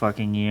thousands of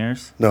fucking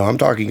years. No, I'm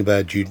talking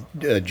about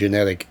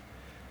genetic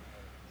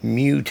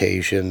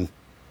mutation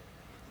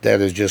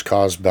that is just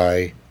caused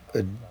by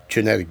a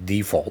genetic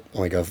default,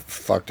 like a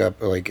fucked up,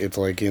 like it's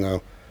like,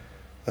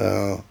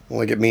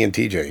 like at me and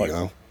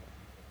TJ,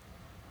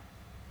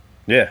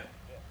 Yeah.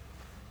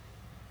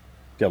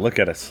 Yeah, look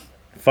at us.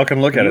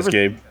 Fucking look at you us, ever-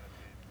 Gabe.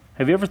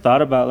 Have you ever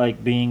thought about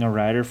like being a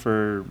writer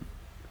for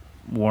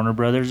Warner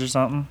Brothers or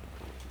something?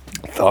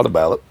 Thought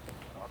about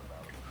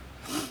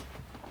it.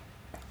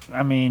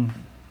 I mean,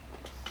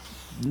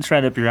 it's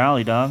right up your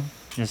alley, dog.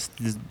 Just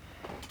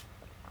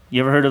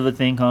you ever heard of a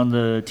thing called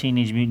the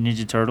Teenage Mutant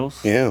Ninja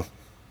Turtles? Yeah.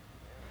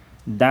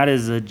 That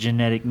is a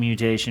genetic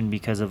mutation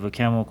because of a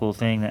chemical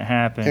thing that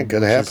happened. It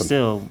could which is happen.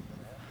 Still,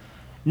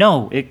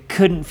 no, it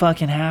couldn't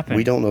fucking happen.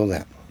 We don't know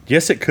that.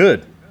 Yes, it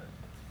could.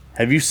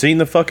 Have you seen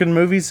the fucking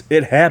movies?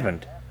 It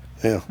happened.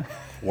 Yeah.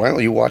 Why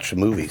don't you watch the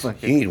movies?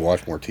 You need to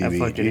watch more I TV.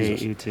 fucking Jesus.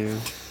 hate you too.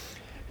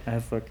 I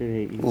fucking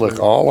hate you. Look,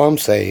 too. all I'm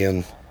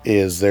saying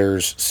is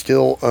there's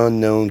still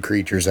unknown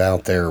creatures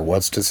out there.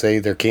 What's to say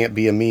there can't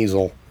be a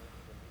measle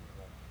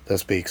that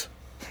speaks?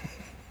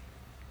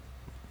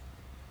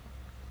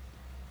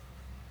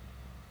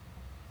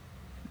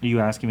 Are you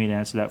asking me to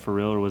answer that for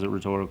real, or was it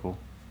rhetorical?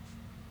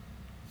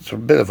 It's a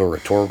bit of a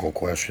rhetorical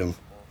question,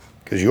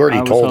 because you already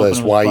I was told hoping us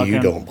it was why you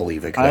fucking- don't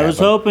believe it could I was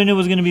happen. hoping it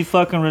was going to be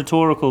fucking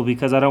rhetorical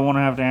because I don't want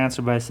to have to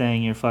answer by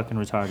saying you're fucking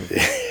retarded.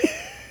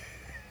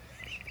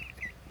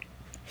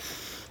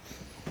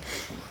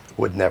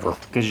 Would never.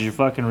 Because you're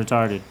fucking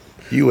retarded.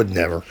 You would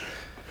never.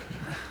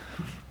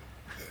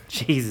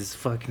 Jesus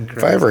fucking Christ.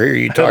 If I ever hear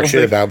you I talk don't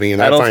shit think- about me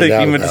and I I don't find think out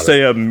he meant to about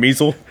say it, a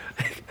measle.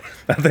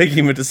 I think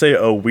he meant to say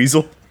a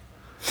weasel.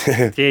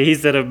 Yeah, he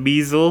said a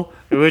measle,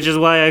 which is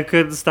why I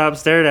couldn't stop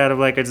staring at him.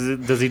 Like,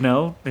 does he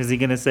know? Is he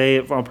gonna say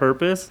it on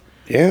purpose?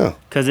 yeah,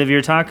 Because if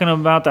you're talking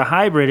about the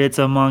hybrid, it's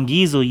a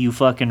mongeasel. You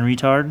fucking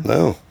retard.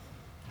 no,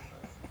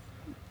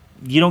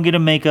 You don't get to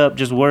make up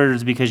just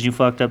words because you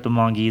fucked up the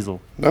mongeasel.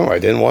 no, I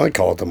didn't want to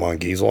call it the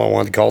mongeasel. I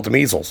wanted to call it the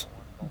measles.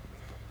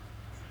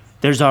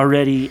 There's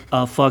already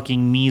a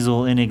fucking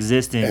measle in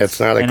existence. It's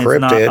not a and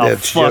cryptid.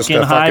 It's, It's just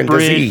a fucking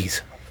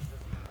disease.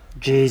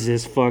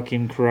 Jesus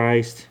fucking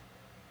Christ.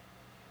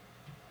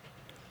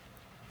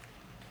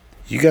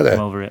 You gotta. I'm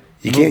over it.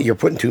 You can't. You're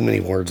putting too many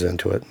words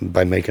into it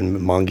by making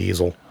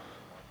mongeasel.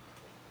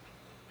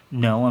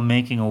 No, I'm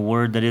making a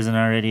word that isn't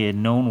already a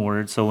known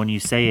word, so when you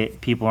say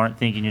it, people aren't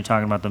thinking you're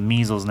talking about the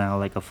measles now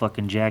like a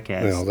fucking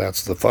jackass. Well,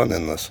 that's the fun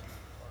in this.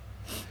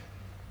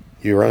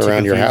 You run To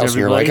around your confuse house and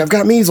you're like, everybody? I've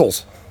got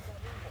measles.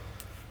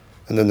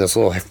 And then this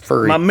little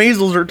furry. My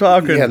measles are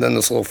talking. Yeah, then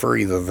this little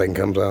furry the thing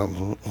comes out.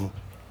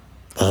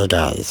 Hey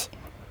guys,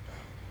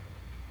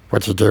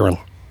 what you doing?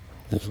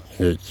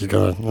 You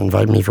gonna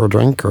invite me for a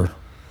drink or?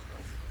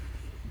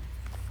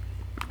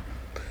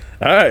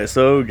 All right,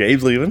 so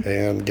Gabe's leaving.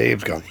 And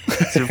Gabe's gone.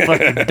 You're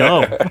fucking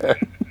dumb.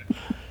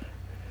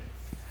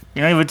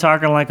 You're not even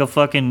talking like a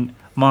fucking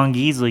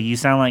mongeasel. You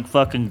sound like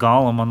fucking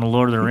Gollum on the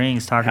Lord of the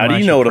Rings talking How do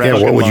about you know what a Yeah,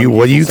 fucking what do you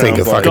mongeasel think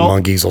a sounds fucking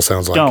like? mongeasel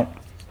sounds like?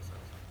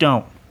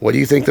 Don't. What do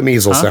you think the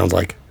measles Huh? sounds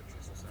like?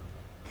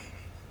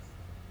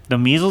 The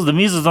measles? The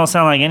measles don't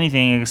sound like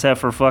anything except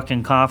for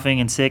fucking coughing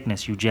and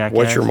sickness, you jackass.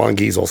 What's your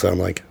mongeasel sound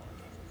like?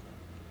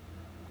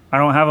 I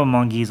don't have a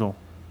mongeasel.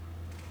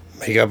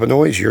 Make up a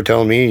noise. You're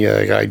telling me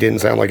I didn't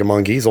sound like a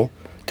mongeasel.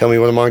 Tell me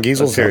what a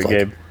mongeasel Let's hear sounds it,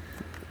 like. Gabe.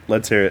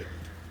 Let's hear it.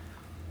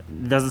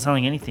 It doesn't sound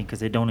like anything because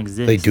they don't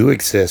exist. They do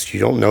exist. You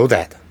don't know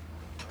that.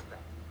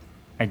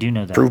 I do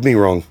know that. Prove me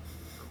wrong.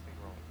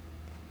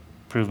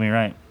 Prove me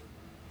right.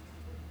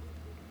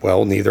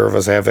 Well, neither of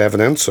us have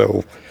evidence,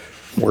 so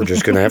we're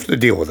just going to have to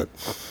deal with it.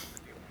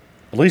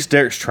 At least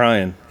Derek's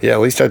trying. Yeah,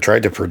 at least I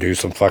tried to produce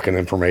some fucking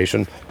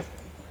information.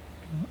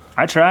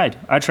 I tried.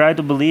 I tried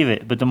to believe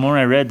it, but the more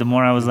I read, the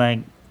more I was like,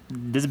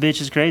 this bitch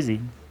is crazy.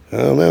 I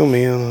don't know,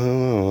 man. I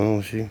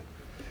don't know.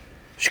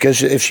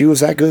 Because if she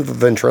was that good of a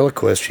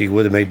ventriloquist, she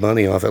would have made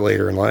money off it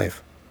later in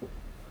life.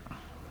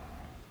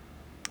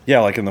 Yeah,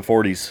 like in the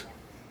 40s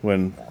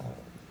when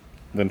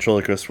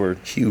ventriloquists were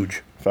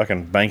Huge.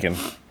 fucking banking.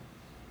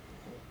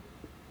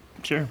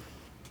 Sure.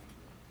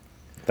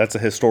 That's a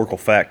historical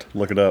fact.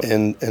 Look it up.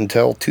 And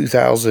until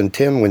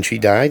 2010, when she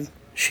died,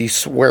 she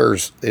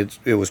swears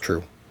it was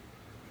true.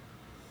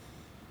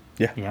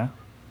 Yeah.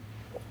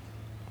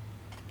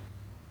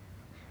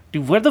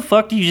 Dude, where the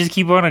fuck do you just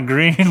keep on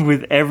agreeing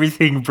with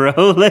everything, bro?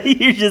 Like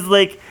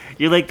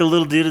you're like the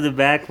little dude in the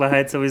back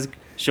behind somebody's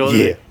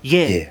shoulder.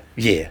 Yeah.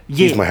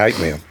 He's my hype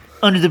man.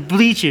 Under the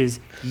bleachers.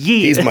 Yeah.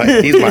 He's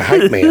my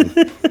hype man.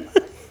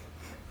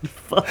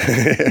 Fuck.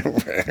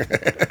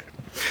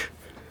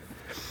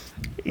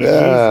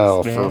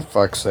 Oh, Jesus, for man.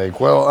 fuck's sake.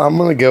 Well, I'm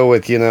going to go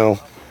with, yeah,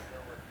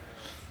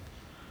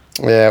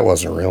 it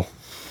wasn't real.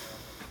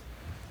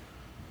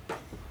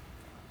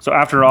 So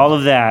after all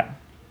of that,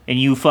 and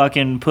you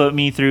fucking put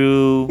me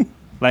through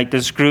like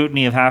the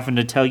scrutiny of having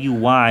to tell you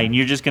why, and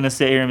you're just gonna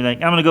sit here and be like,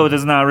 I'm gonna go with this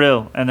is not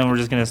real, and then we're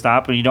just gonna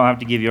stop, and you don't have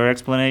to give your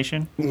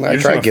explanation, I You're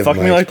just tried gonna giving fuck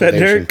my me like that,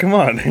 explanation. Derek? Come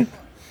on.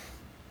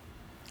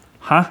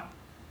 huh?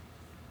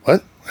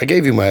 What? I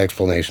gave you my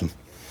explanation.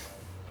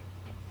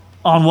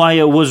 On why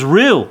it was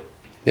real.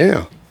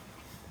 Yeah.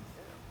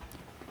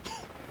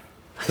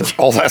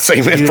 All that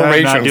same not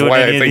information is doing why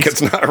I any of think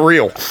these. it's not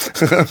real.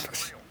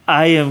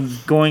 I am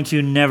going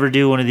to never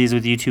do one of these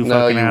with you two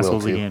fucking you will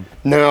assholes too. again.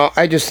 No,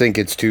 I just think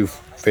it's too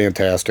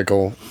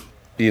fantastical,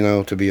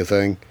 to be a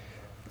thing.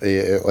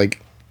 Like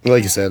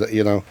you said,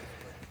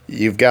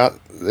 you've got,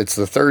 it's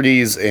the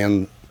 30s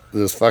and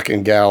this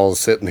fucking gal is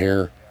sitting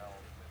here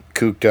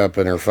cooped up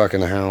in her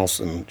fucking house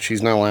and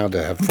she's not allowed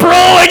to have fun. Bro,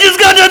 I just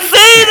got to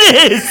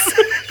say this!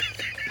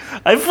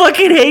 I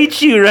fucking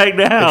hate you right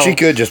now. But she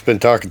could just been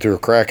talking through a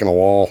crack in a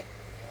wall.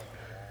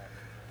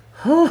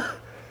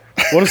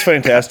 What is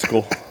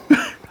fantastical?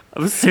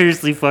 I'm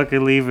seriously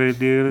fucking leaving,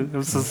 dude.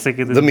 I'm so sick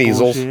of this The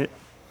measles. bullshit.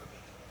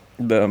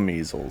 The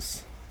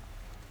measles.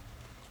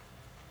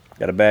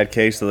 Got a bad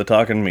case of the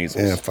talking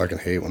measles. Yeah, I fucking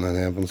hate when that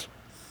happens.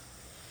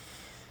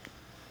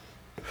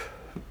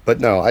 But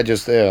no, I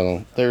just,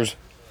 there's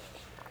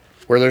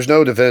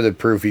no definitive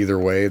proof either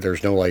way.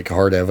 There's no,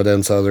 hard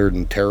evidence other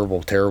than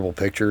terrible, terrible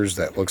pictures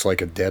that looks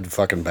like a dead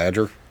fucking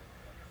badger.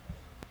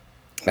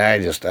 I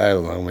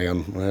don't know,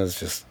 man. That's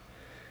just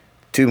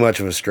too much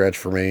of a stretch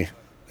for me.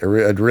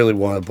 I'd really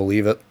want to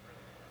believe it.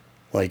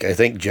 I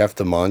think Gef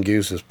the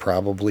Mongoose is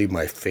probably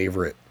my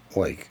favorite,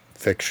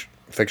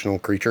 fictional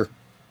creature.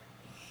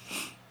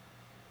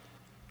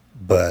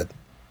 But,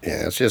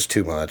 yeah, it's just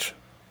too much.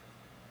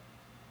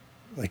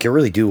 I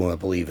really do want to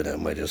believe in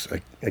him.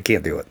 I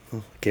can't do it.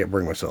 I can't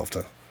bring myself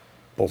to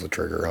pull the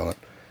trigger on it.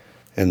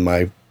 And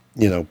my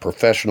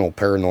professional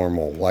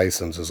paranormal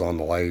license is on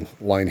the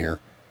line here.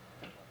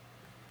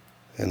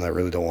 And I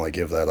really don't want to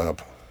give that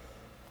up.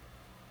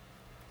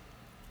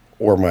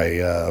 Or my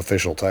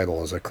official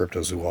title as a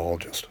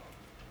cryptozoologist.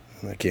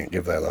 I can't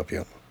give that up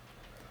yet.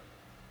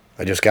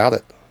 I just got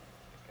it.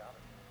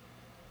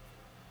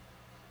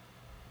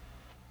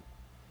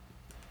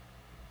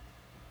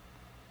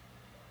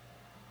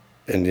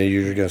 And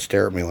you're just going to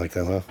stare at me like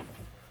that,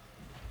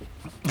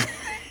 huh?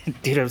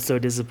 Dude, I'm so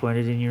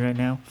disappointed in you right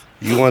now.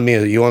 You want me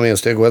to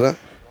stick with it?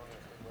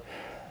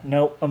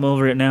 Nope, I'm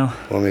over it now.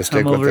 Want me to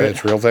stick with that?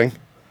 It's real thing?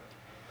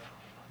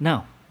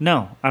 No.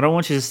 I don't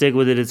want you to stick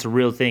with it. It's a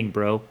real thing,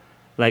 bro.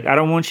 Like, I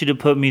don't want you to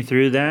put me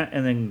through that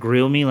and then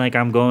grill me like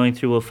I'm going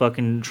through a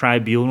fucking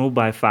tribunal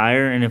by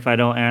fire, and if I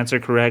don't answer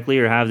correctly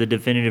or have the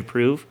definitive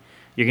proof,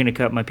 you're going to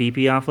cut my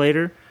pee-pee off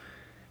later.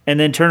 And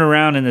then turn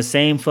around in the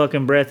same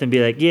fucking breath and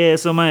be like, yeah,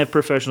 so my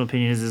professional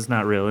opinion is it's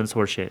not real. It's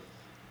horseshit.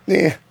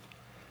 Yeah.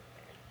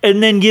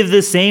 And then give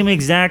the same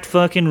exact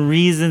fucking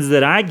reasons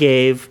that I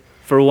gave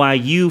for why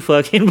you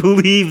fucking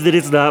believe that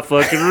it's not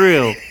fucking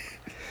real.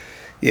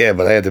 Yeah,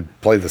 but I had to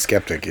play the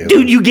skeptic.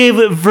 Dude, you gave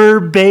it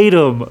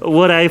verbatim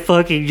what I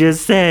fucking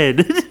just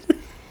said.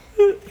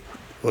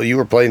 Well, you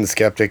were playing the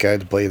skeptic. I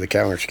had to play the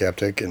counter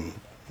skeptic, and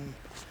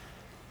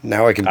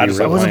now I can be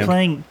real.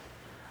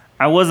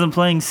 I wasn't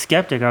playing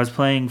skeptic. I was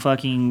playing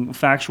fucking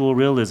factual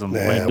realism. Nah,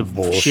 like the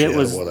bullshit, shit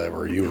was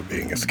whatever. You were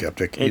being a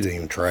skeptic. You didn't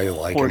even try to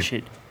like horseshit.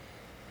 him.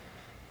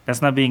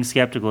 That's not being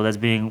skeptical. That's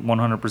being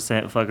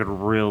 100%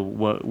 fucking real.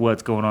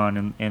 What's going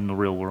on in the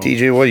real world?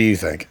 TJ, what do you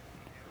think?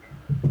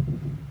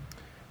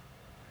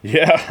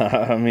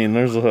 Yeah, I mean,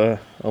 there's a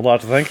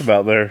lot to think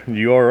about there.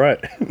 You are right.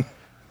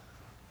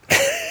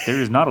 There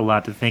is not a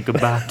lot to think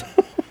about.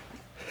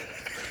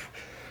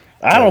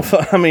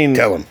 I mean,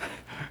 Tell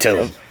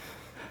him.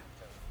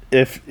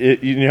 If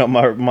it,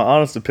 my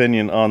honest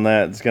opinion on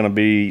that is going to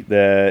be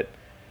that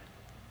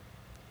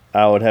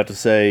I would have to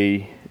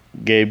say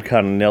Gabe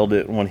kind of nailed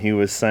it when he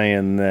was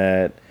saying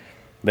that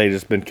they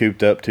just been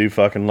cooped up too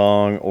fucking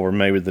long, or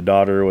maybe the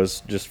daughter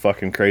was just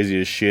fucking crazy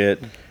as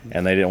shit,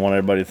 and they didn't want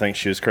everybody to think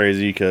she was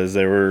crazy because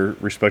they were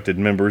respected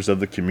members of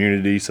the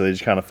community, so they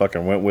just kind of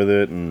fucking went with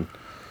it and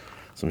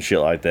some shit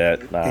like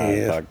that.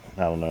 I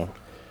don't know.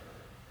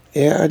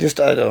 Yeah, I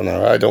don't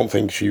know. I don't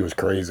think she was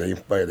crazy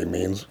by any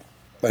means.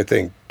 I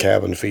think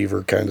cabin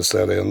fever kind of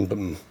set in, but,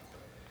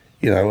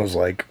 it was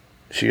like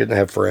she didn't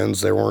have friends.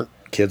 There weren't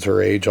kids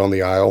her age on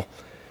the aisle.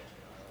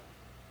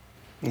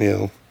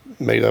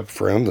 Made up a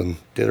friend and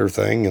did her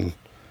thing. And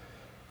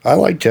I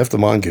like Gef the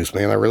Mongoose,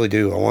 man. I really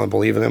do. I want to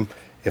believe in him.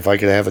 If I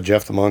could have a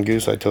Gef the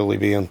Mongoose, I'd totally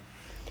be in.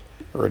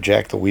 Or a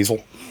Jack the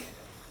Weasel.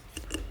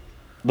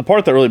 The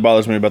part that really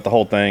bothers me about the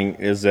whole thing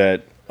is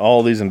that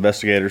all these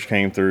investigators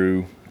came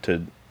through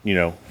to,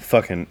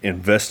 fucking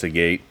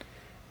investigate,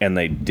 and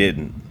they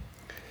didn't.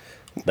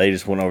 They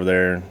just went over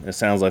there. It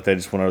sounds like they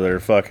just went over there to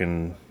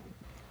fucking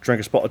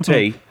drink a spot of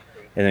tea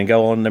and then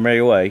go on their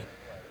merry way.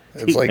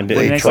 It's like and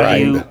they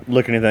tried.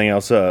 Look anything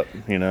else up,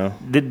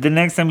 The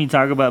next time you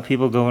talk about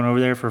people going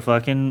over there for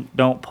fucking,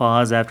 don't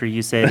pause after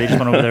you say they just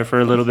went over there for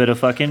a little bit of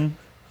fucking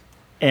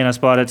and a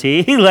spot of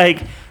tea.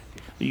 Like,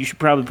 you should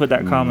probably put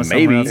that comma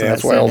somewhere else. Yeah,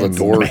 that's why all the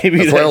doors,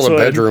 that's why all the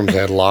bedrooms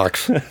had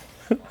locks.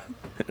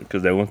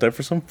 Because they went there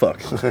for some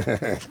fucking.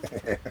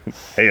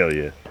 Hell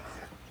yeah.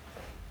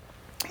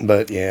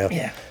 But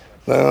yeah.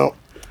 Well,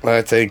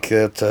 I think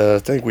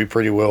we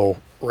pretty well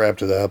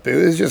wrapped it up.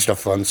 It was just a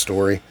fun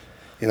story,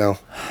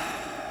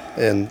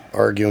 and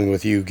arguing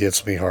with you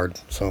gets me hard.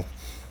 So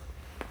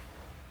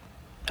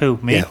who,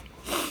 me? Yeah.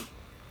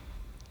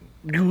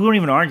 You weren't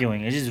even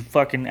arguing. It just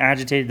fucking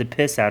agitated the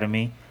piss out of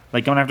me.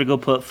 Like, I'm gonna have to go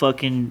put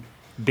fucking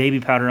baby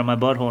powder on my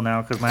butthole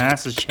now because my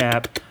ass is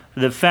chapped.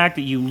 The fact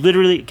that you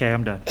literally... Okay,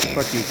 I'm done.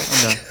 Fuck you.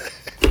 I'm done.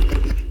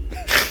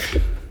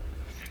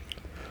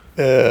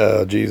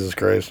 Oh, Jesus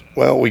Christ.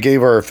 Well, we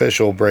gave our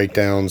official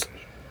breakdowns.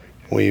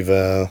 We've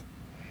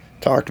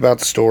talked about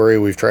the story.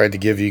 We've tried to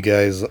give you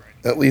guys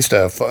at least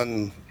a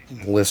fun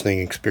listening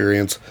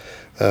experience.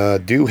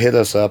 Do hit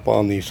us up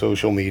on the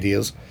social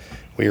medias.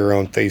 We are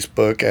on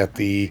Facebook at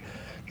the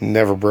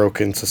Never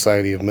Broken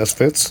Society of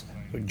Misfits.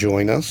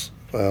 Join us.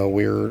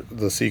 We're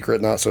the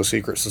Secret Not So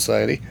Secret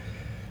Society.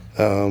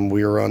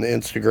 We are on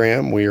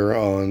Instagram. We are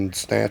on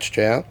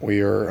Snapchat.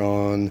 We are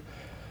on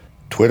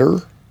Twitter.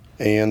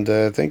 And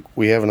I think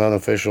we have an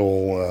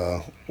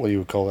unofficial, what do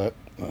you call that?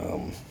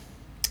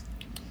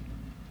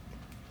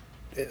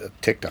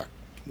 TikTok.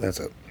 That's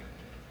it.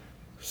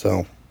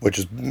 So, which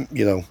is,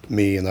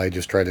 me, and I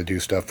just try to do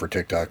stuff for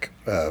TikTok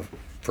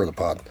for the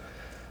pod.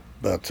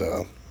 But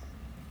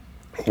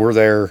we're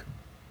there.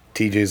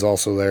 TJ's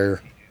also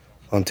there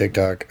on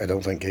TikTok. I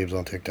don't think Gabe's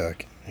on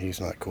TikTok.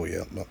 He's not cool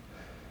yet. But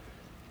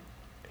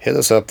hit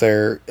us up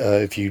there.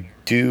 If you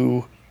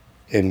do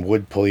and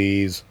would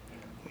please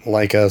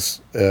like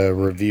us,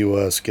 review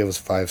us, give us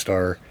a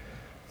 5-star,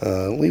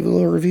 leave a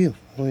little review.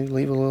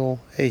 Leave a little,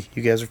 hey,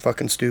 you guys are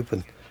fucking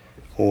stupid.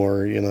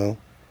 Or,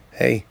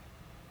 hey,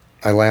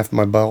 I laughed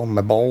my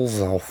balls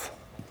off.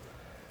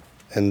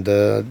 And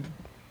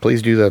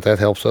please do that. That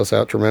helps us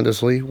out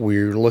tremendously.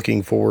 We're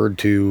looking forward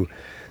to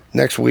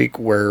next week,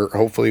 where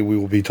hopefully we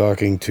will be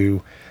talking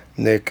to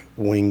Nick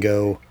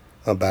Wingo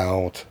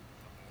about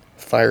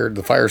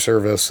the fire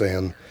service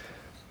and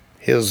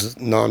his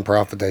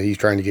nonprofit that he's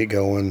trying to get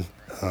going.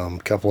 A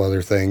couple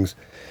other things.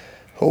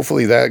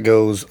 Hopefully that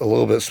goes a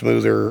little bit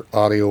smoother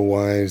audio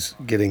wise,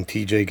 getting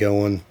TJ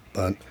going,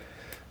 but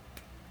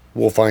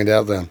we'll find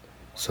out then.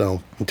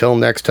 So until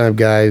next time,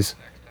 guys,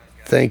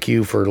 thank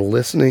you for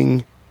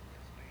listening.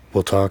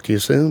 We'll talk to you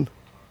soon.